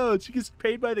 I know. She gets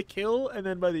paid by the kill and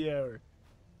then by the hour.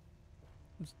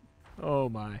 Oh,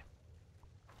 my.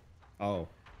 Oh.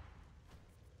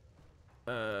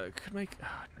 Could make... Oh,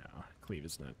 no. Cleave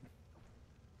is not...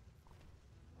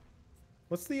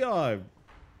 What's the,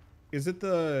 is it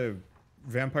the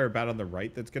vampire bat on the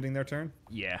right that's getting their turn?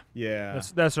 Yeah. Yeah.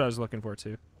 That's what I was looking for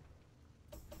too.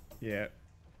 Yeah.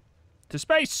 To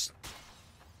space.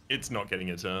 It's not getting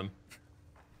a turn.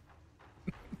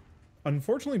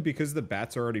 Unfortunately, because the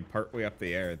bats are already partway up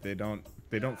the air, they don't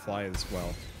fly as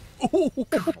well. Oh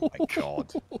my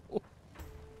god.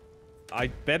 I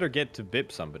better get to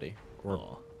bip somebody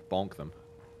or bonk them.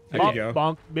 There you go.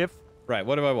 Bonk, biff. Right,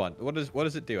 what do I want? What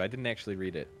does it do? I didn't actually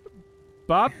read it.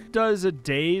 Bop does a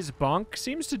daze. Bonk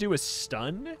seems to do a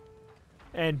stun.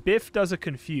 And Biff does a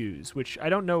confuse, which I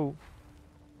don't know.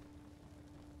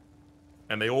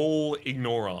 And they all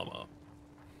ignore armor.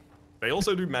 They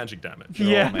also do magic damage.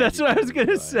 Yeah, magic that's what I was damage,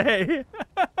 gonna say.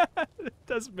 It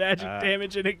does magic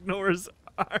damage and ignores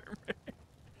armor.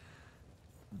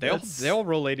 They all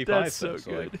roll 85. That's so like,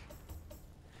 good.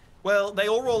 Well, they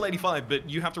all roll 85, but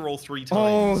you have to roll 3 times.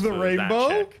 Oh, the for rainbow?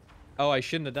 That check. oh, I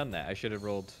shouldn't have done that. I should have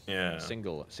rolled Yeah.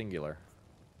 singular.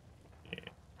 Yeah.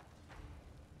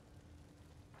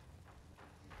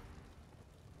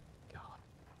 God.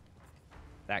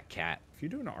 That cat. If you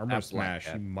do an armor That black smash,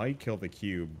 cat. you might kill the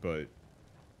cube, but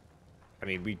I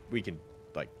mean, we can,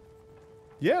 like,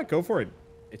 yeah, go for it.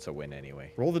 it's a win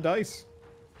anyway. Roll the dice.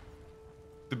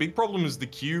 The big problem is the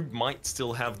cube might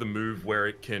still have the move where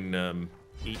it can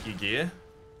eat your gear.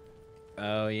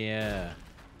 Oh, yeah.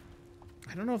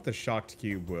 I don't know if the shocked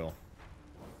cube will.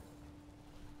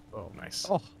 Oh, nice.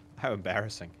 Oh, how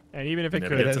embarrassing. And even if it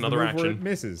Never could, gets It has the another move where action. it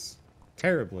misses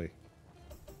terribly.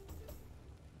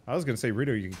 I was gonna say,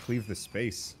 Rito, you can cleave the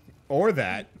space, or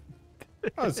that.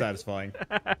 That was satisfying.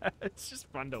 it's just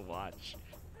fun to watch.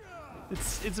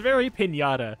 It's very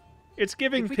pinata. It's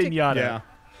giving Did we take- pinata. Yeah.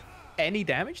 Any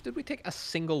damage? Did we take a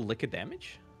single lick of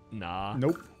damage? Nah.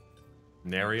 Nope.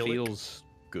 Nydeleric. Feels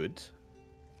good.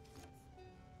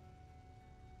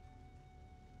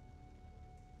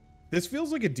 This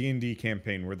feels like a D&D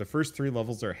campaign where the first 3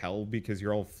 levels are hell because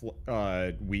you're all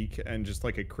weak and just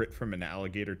like a crit from an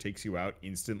alligator takes you out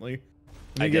instantly.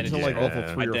 And you get to like level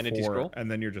 3 Identity or 4, scroll?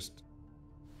 and then you're just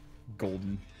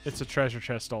golden. It's a treasure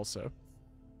chest also.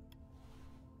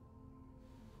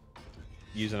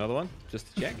 Use another one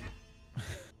just to check.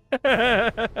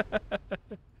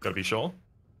 Gotta be sure.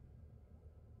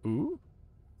 Ooh.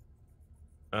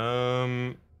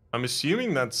 I'm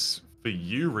assuming that's for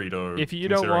you, Rito. If you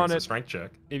don't considering want it's a it- strength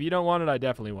check. If you don't want it, I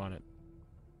definitely want it.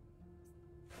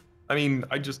 I mean,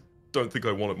 I just don't think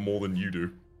I want it more than you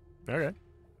do. Okay.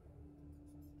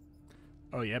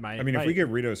 Oh yeah, I mean, if we get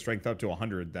Rito's strength up to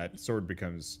 100, that sword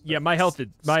becomes my health is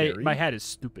scary. my hat is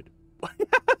stupid.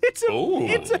 Oh.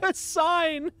 It's a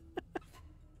sign.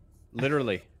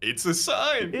 Literally. It's a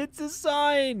sign. It's a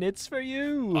sign. It's for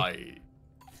you.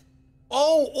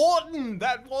 Oh, Orton!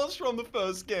 That was from the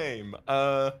first game.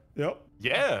 Yep.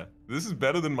 Yeah, this is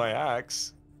better than my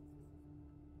axe.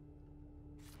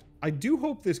 I do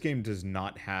hope this game does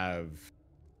not have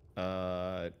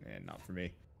not for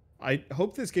me. I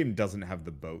hope this game doesn't have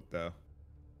the boat though.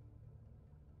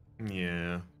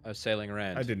 Yeah. I was sailing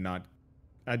around. I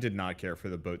did not care for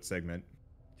the boat segment.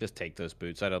 Just take those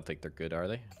boots. I don't think they're good, are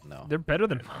they? No. They're better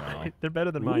than mine. They're better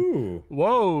than mine. Ooh.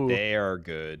 Whoa. They are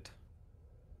good.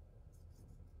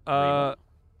 Uh,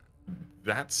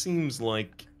 That seems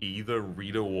like either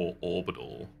Rito or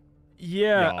Orbital.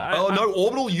 yeah. Yeah. Oh, no,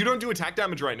 Orbital, you don't do attack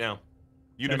damage right now.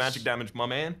 You do That's- magic damage, my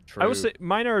man. True. I will say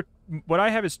mine are. What I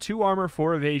have is 2 armor,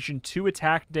 4 evasion, 2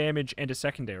 attack damage, and a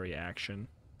secondary action.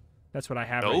 That's what I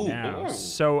have right Oh, now. oh.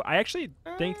 So I actually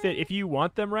think that if you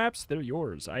want them, Raps, they're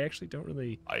yours. I actually don't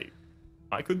really.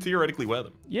 I could theoretically wear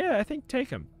them. Yeah, I think take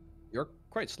them. You're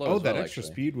quite slow. Oh, as that well, extra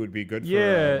actually. speed would be good for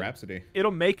Yeah. Rhapsody.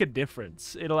 It'll make a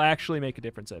difference. It'll actually make a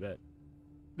difference. I bet.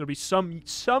 There'll be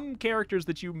some characters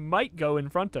that you might go in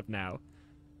front of now.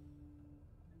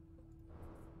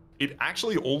 It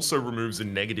actually also removes a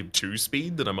 -2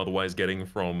 speed that I'm otherwise getting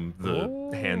from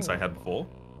the hands I had before.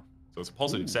 So it's a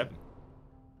positive 7.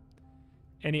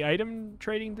 Any item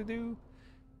trading to do?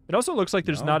 It also looks like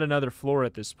there's No. not another floor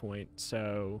at this point,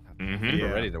 so Mm-hmm. We're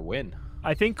Yeah. ready to win.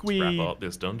 I think we. Wrap up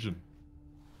this dungeon.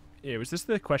 Yeah, was this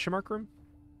the question mark room?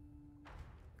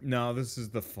 No, this is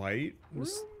the fight.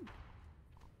 Was-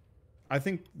 I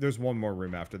think there's one more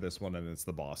room after this one, and it's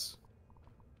the boss.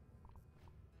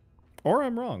 Or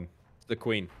I'm wrong. The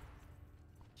queen.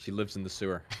 She lives in the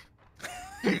sewer.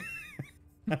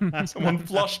 Someone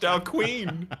flushed our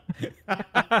queen.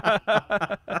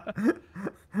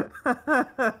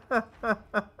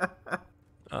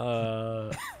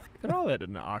 They're all at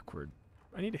an awkward.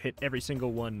 I need to hit every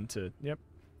single one to. Yep.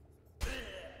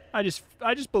 I just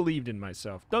believed in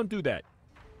myself. Don't do that.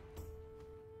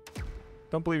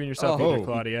 Don't believe in yourself Oh. either,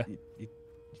 Claudia. You've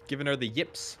given her the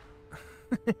yips.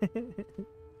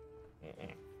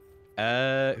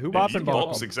 Who Bop If you and bop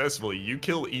bop. successfully, you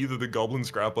kill either the goblin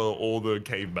scrapper or the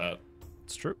cave bat.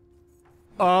 It's true.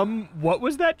 What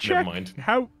was that check? Never mind.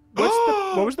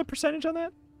 What was the percentage on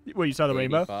that? Well, you saw the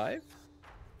rainbow? 85?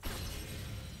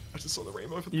 I just saw the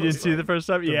rainbow for the You first didn't see time. the first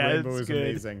time? The Yeah, rainbow it's is good.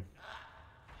 amazing.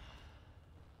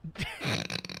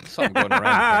 Something going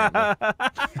around.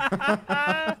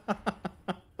 apparently.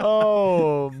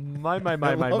 Oh, my. I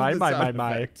love the sound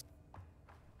effect.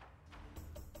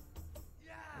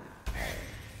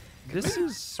 This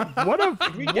is what a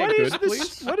we get what is good,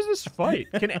 this? please? What is this fight?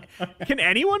 Can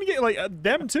anyone get like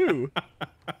them too?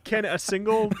 Can a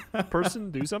single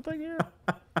person do something here?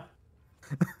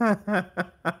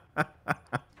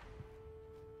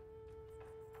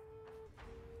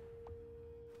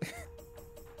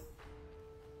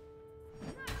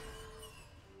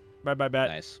 Bye bye bat.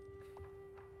 Nice.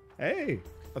 Hey,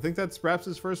 I think that's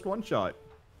Raps' first one shot.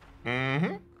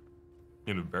 Mm-hmm.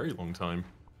 In a very long time.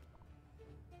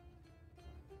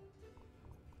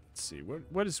 Let's see what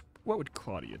would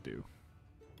Claudia do?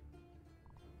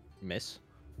 Miss.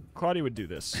 Claudia would do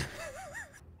this.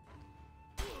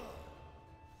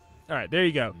 All right, there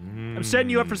you go. I'm setting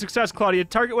you up for success, Claudia.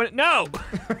 Target when no.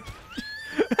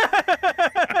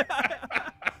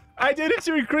 I did it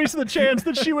to increase the chance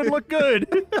that she would look good,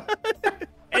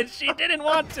 and she didn't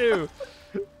want to.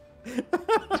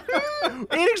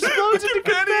 It explodes into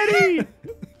confetti.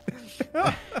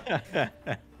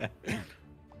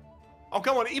 Oh,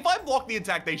 come on. If I block the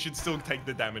attack, they should still take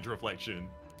the damage reflection.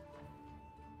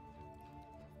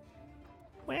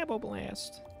 Wabble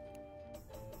blast.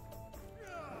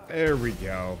 There we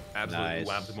go. Absolutely Nice.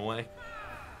 lapped him away.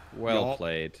 Well Yup.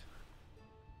 played.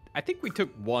 I think we took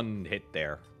one hit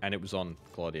there, and it was on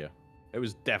Claudia. It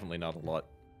was definitely not a lot.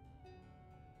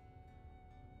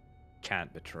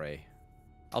 Can't betray.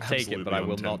 I'll take it, but Absolutely I will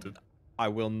not. untempted. I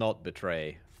will not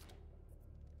betray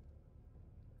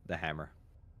the hammer.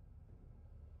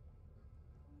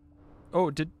 Oh,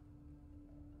 did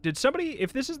somebody?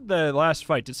 If this is the last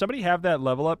fight, did somebody have that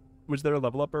level up? Was there a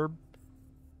level up herb?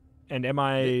 And am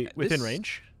I within This-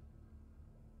 range?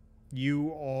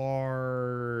 You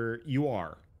are.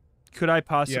 Could I Yeah,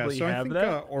 possibly so I have think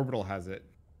that? Orbital has it.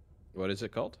 What is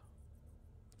it called?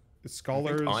 The I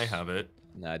Scholars. think I have it.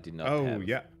 No, I did not. Oh, have it.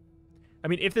 yeah. I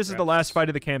mean, if this is the last fight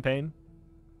of the campaign,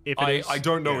 if it is, I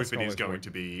don't know Yeah, if it is Scholar's going work.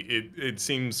 to be. It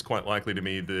seems quite likely to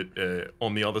me that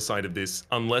on the other side of this,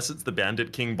 unless it's the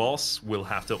Bandit King boss, we'll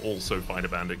have to also fight a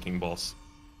Bandit King boss.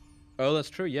 Oh, that's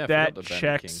true. Yeah, I That forgot the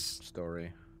Bandit King checks-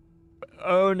 story.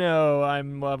 Oh no,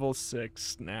 I'm level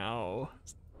 6 now.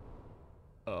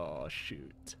 Oh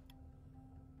shoot.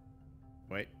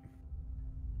 Wait.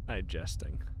 I'm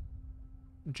gestating.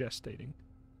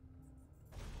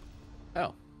 Oh,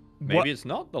 What- maybe it's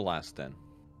not the last then.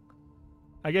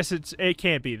 I guess it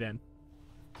can't be then.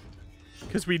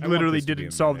 Because we I want literally this to be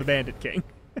didn't a solve the movie. Bandit King.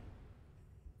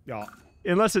 Yeah.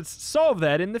 Unless it's solve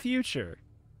that in the future.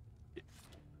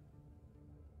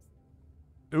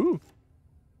 Ooh.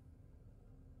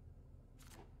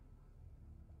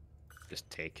 Just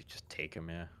take him,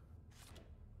 yeah.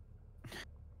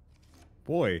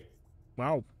 Boy.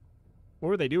 Wow. What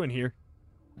were they doing here?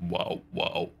 Wow,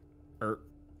 wow.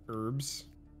 Herbs.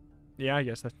 Yeah, I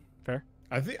guess that's fair.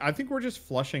 I think we're just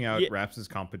flushing out Yeah. Raps'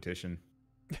 competition.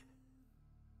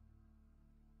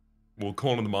 We'll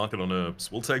corner the market on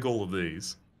herbs. We'll take all of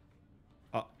these.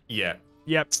 Yeah.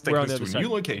 Yep, Let's we're take on the this other to a side. new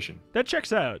location. That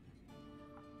checks out.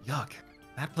 Yuck.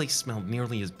 That place smelled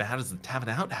nearly as bad as the Tavern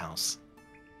Outhouse.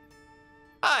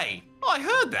 Hey, I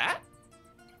heard that.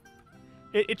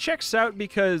 It checks out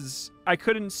because I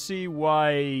couldn't see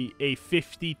why a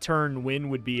 50-turn win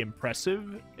would be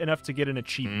impressive enough to get an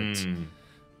achievement. Hmm.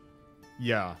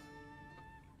 Yeah.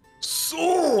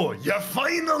 So, you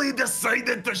finally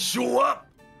decided to show up?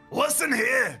 Listen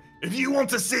here, if you want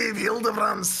to save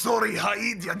Hildebrand's sorry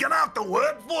hide, you're gonna have to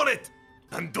work for it.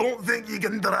 And don't think you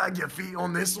can drag your feet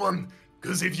on this one,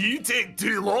 because if you take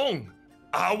too long,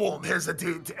 I won't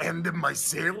hesitate to end it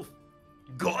myself.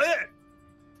 Got it?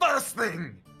 First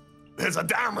thing, there's a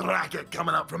damn racket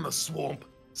coming up from the swamp.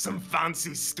 Some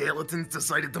fancy skeletons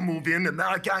decided to move in, and now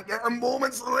I can't get a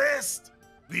moment's rest.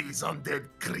 These undead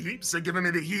creeps are giving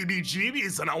me the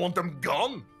heebie-jeebies, and I want them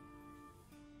gone.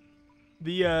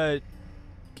 The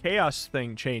chaos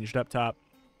thing changed up top.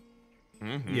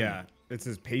 Mhm. Yeah. It's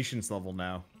his patience level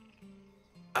now.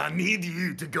 I need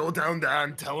you to go down there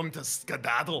and tell them to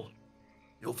skedaddle.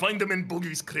 You'll find them in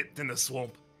Boogie's crypt in the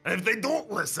swamp. And if they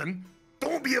don't listen,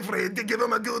 don't be afraid to give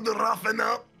them a good roughing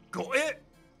up. Got it?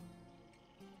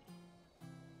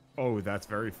 Oh, that's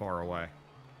very far away.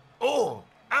 Oh,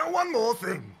 and one more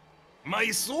thing. My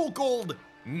so-called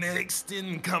next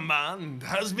in command,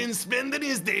 has been spending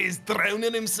his days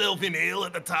drowning himself in ale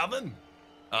at the tavern.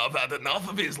 I've had enough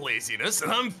of his laziness,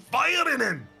 and I'm firing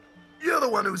him! You're the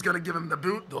one who's gonna give him the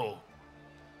boot, though.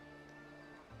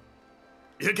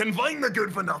 You can find the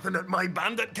good-for-nothing at my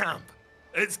bandit camp.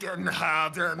 It's getting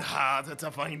harder and harder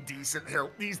to find decent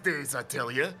help these days, I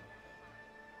tell you.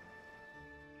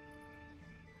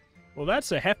 Well,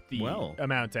 that's a hefty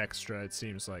amount extra, it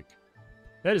seems like.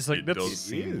 That is like, It does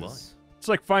seem like. It's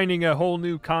like finding a whole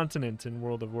new continent in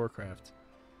World of Warcraft.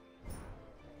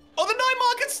 Oh, the night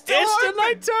market's still It's open! the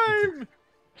nighttime!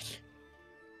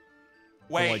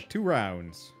 Wait. For like 2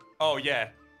 rounds. Oh, yeah.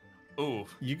 Ooh.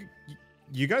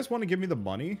 You guys want to give me the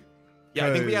money? Yeah,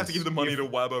 I think we have to give the 'Cause money to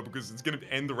Wabba because it's going to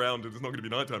end the round and it's not going to be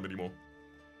nighttime anymore.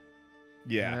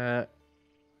 Yeah.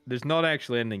 There's not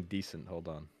actually anything decent. Hold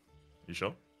on. You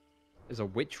sure? There's a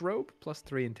witch robe plus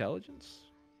 3 intelligence.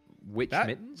 Witch That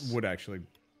mittens. would actually...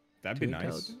 That'd 2 be nice.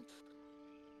 intelligence.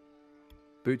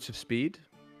 Boots of speed.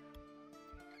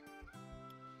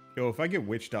 Yo, if I get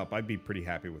witched up, I'd be pretty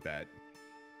happy with that.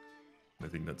 I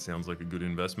think that sounds like a good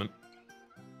investment.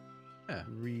 Yeah.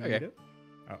 Rito? Okay.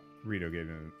 Oh, Rito gave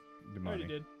him the money.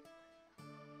 Already did.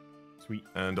 Sweet.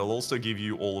 And I'll also give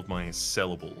you all of my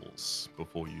sellables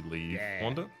before you leave, Yeah.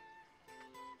 Wanda.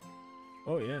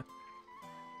 Oh, yeah.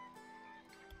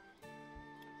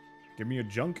 Give me a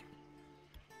junk.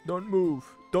 Don't move.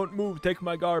 Don't move. Take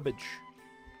my garbage.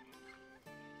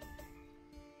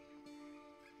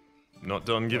 Not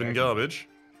done giving garbage.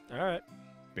 All right.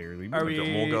 Barely. Are I've we- got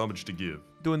more garbage to give.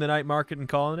 Doing the night market and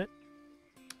calling it?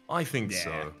 I think Yeah.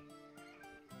 so.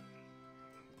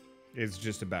 It's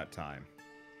just about time.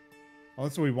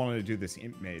 Unless we wanted to do this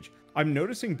imp mage. I'm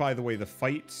noticing, by the way, the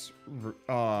fight's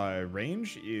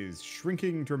range is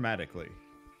shrinking dramatically.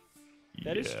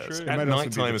 That is Yes, true. It At might also be the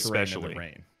nighttime terrain and the especially.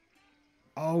 rain.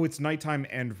 Oh, it's nighttime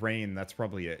and rain. That's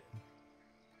probably it.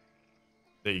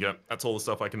 There you go. That's all the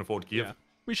stuff I can afford to give. Yeah.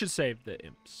 We should save the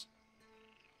imps.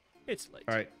 It's late.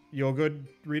 All right. You all good,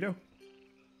 Rito?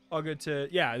 All good to...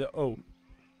 Yeah. Oh.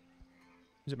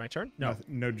 Is it my turn? No.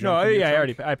 No junk. No, in your yeah,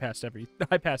 trunk? I passed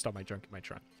I passed all my junk in my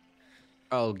trunk.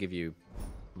 I'll give you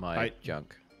my I-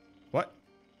 junk. What?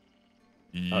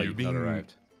 You've Oh, you've been not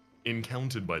arrived.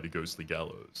 encountered by the ghostly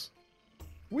gallows.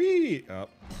 Wee! Oh.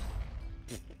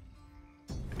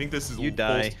 I think this is You all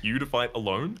die. forced you to fight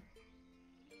alone.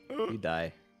 You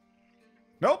die.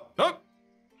 Nope. Nope.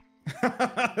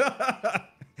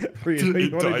 Rito, you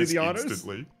It want to do dies the honors?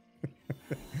 instantly.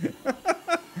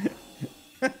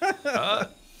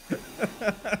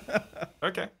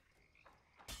 Okay.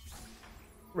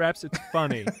 Raps, it's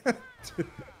funny.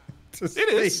 It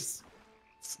is.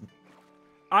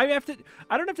 I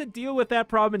don't have to deal with that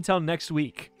problem until next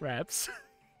week, Raps.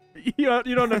 you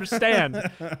don't understand.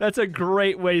 That's a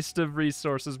great waste of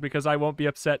resources because I won't be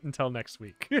upset until next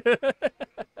week.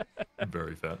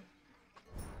 Very fair.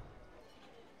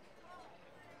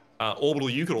 Orbital,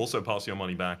 you could also pass your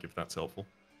money back if that's helpful.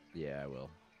 Yeah, I will.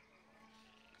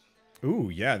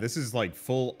 Ooh, yeah, this is like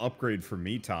full upgrade for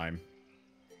me time.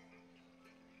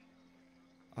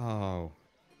 Oh.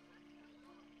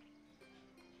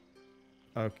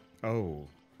 Okay. Oh.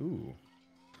 Ooh.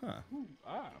 Huh.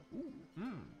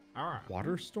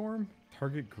 Water storm?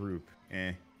 Target group.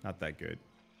 Not that good.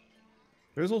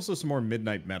 There's also some more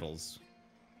midnight metals.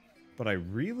 But I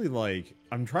really like...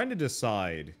 I'm trying to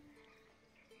decide...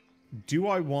 Do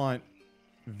I want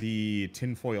the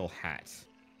tinfoil hat?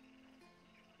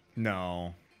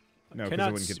 No. No, because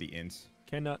I wouldn't get the int.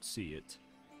 Cannot see it.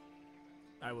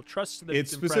 I will trust that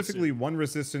It's impressive. specifically 1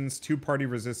 resistance, 2 party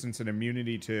resistance, and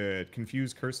immunity to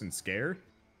confuse, curse, and scare.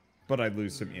 But I'd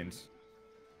lose some int.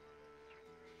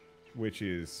 Which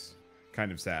is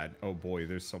kind of sad. Oh boy,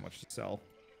 there's so much to sell.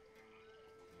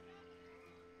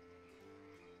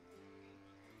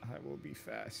 I will be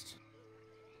fast.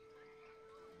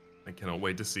 I cannot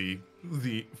wait to see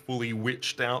the fully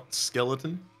witched out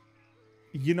skeleton.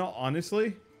 You know,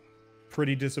 honestly,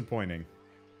 pretty disappointing.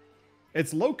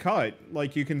 It's low cut,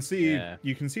 like you can see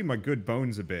my good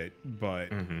bones a bit, but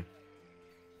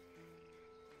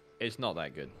It's not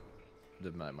that good.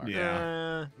 The night market.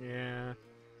 Yeah. Yeah.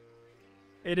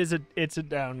 It's a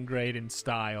downgrade in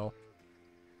style.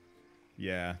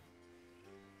 yeah.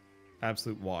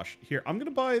 Absolute wash. Here, I'm gonna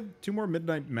buy 2 more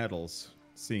midnight metals,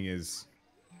 seeing as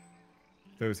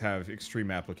those have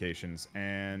extreme applications,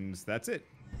 and that's it.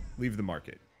 Leave the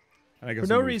market. And I guess For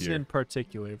no I'll move reason here. in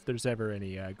particular, if there's ever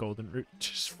any golden root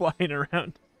just flying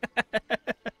around.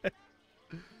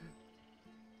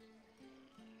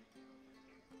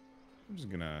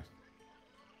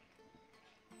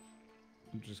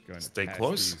 I'm just going to Stay pass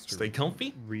close. these to Stay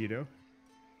comfy. Rito.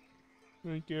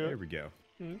 Thank There we go.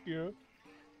 Thank you.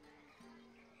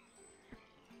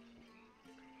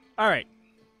 All right.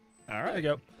 All There right. we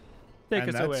go. Take and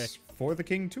us that's away. for the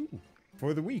king too.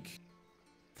 For the week.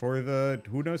 For the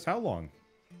who knows how long.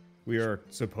 We are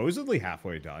supposedly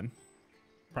halfway done.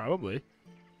 Probably.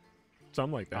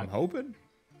 Something like that. I'm hoping.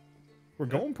 We're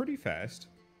going pretty fast.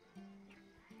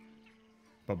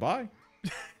 Bye-bye.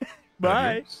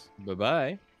 Bye.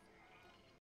 Bye-bye.